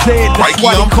from the dead. That's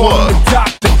why they call him the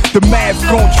doctor. The math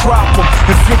gon' drop him.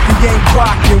 If 50 ain't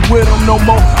rockin' with him no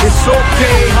more, it's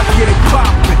okay, I get it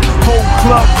poppin'. Whole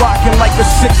club rockin' like a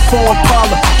 6'4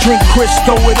 Impala. Drink Chris,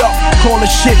 throw it up. Call the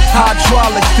shit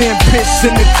hydraulics, then piss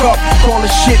in the cup. Call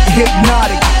the shit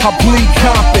hypnotic. I bleed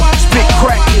confident, spit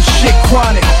crack and shit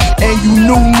chronic. And you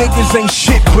new niggas ain't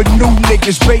shit but new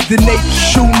niggas. Bathe the naked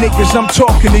shoe niggas, I'm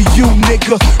talking to you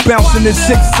nigga. Bouncing the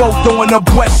 6'4", throwing up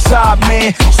West Side,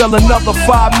 man. Sell another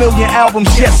 5 million albums,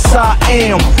 yes I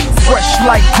am. Fresh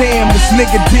like damn, this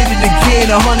nigga did it again.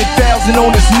 100,000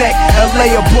 on his neck, LA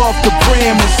above the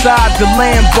brim. Inside the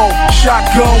Lambo,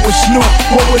 shotgun with Snoop.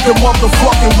 What would the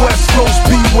motherfucking West Coast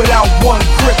be without one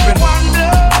gripping?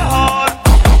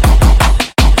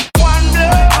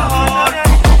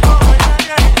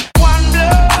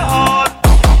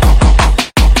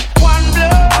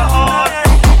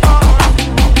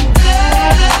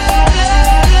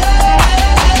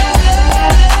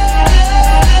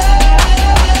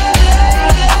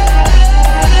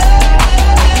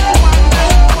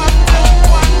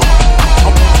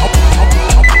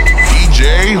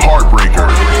 Hartbreaker.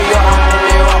 I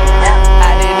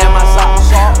didn't have my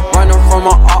socks off, running from a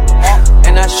up,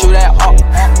 and I shoot that up.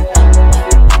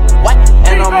 What?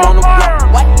 And I'm on the block.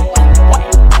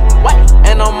 What?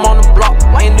 And I'm on the block.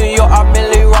 In New York, I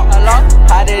really rock a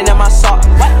lot. I didn't have my sock.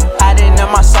 I didn't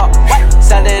have my sock.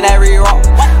 Selling every rock.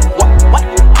 What?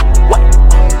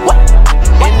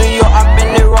 In New York, I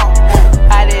really rock.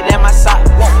 I didn't have my sock.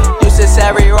 Used to sell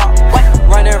every rock.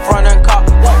 Running from the cop.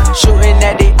 Shooting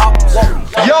at the ops.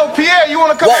 Yo, Pierre, you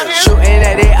wanna come out here? Shooting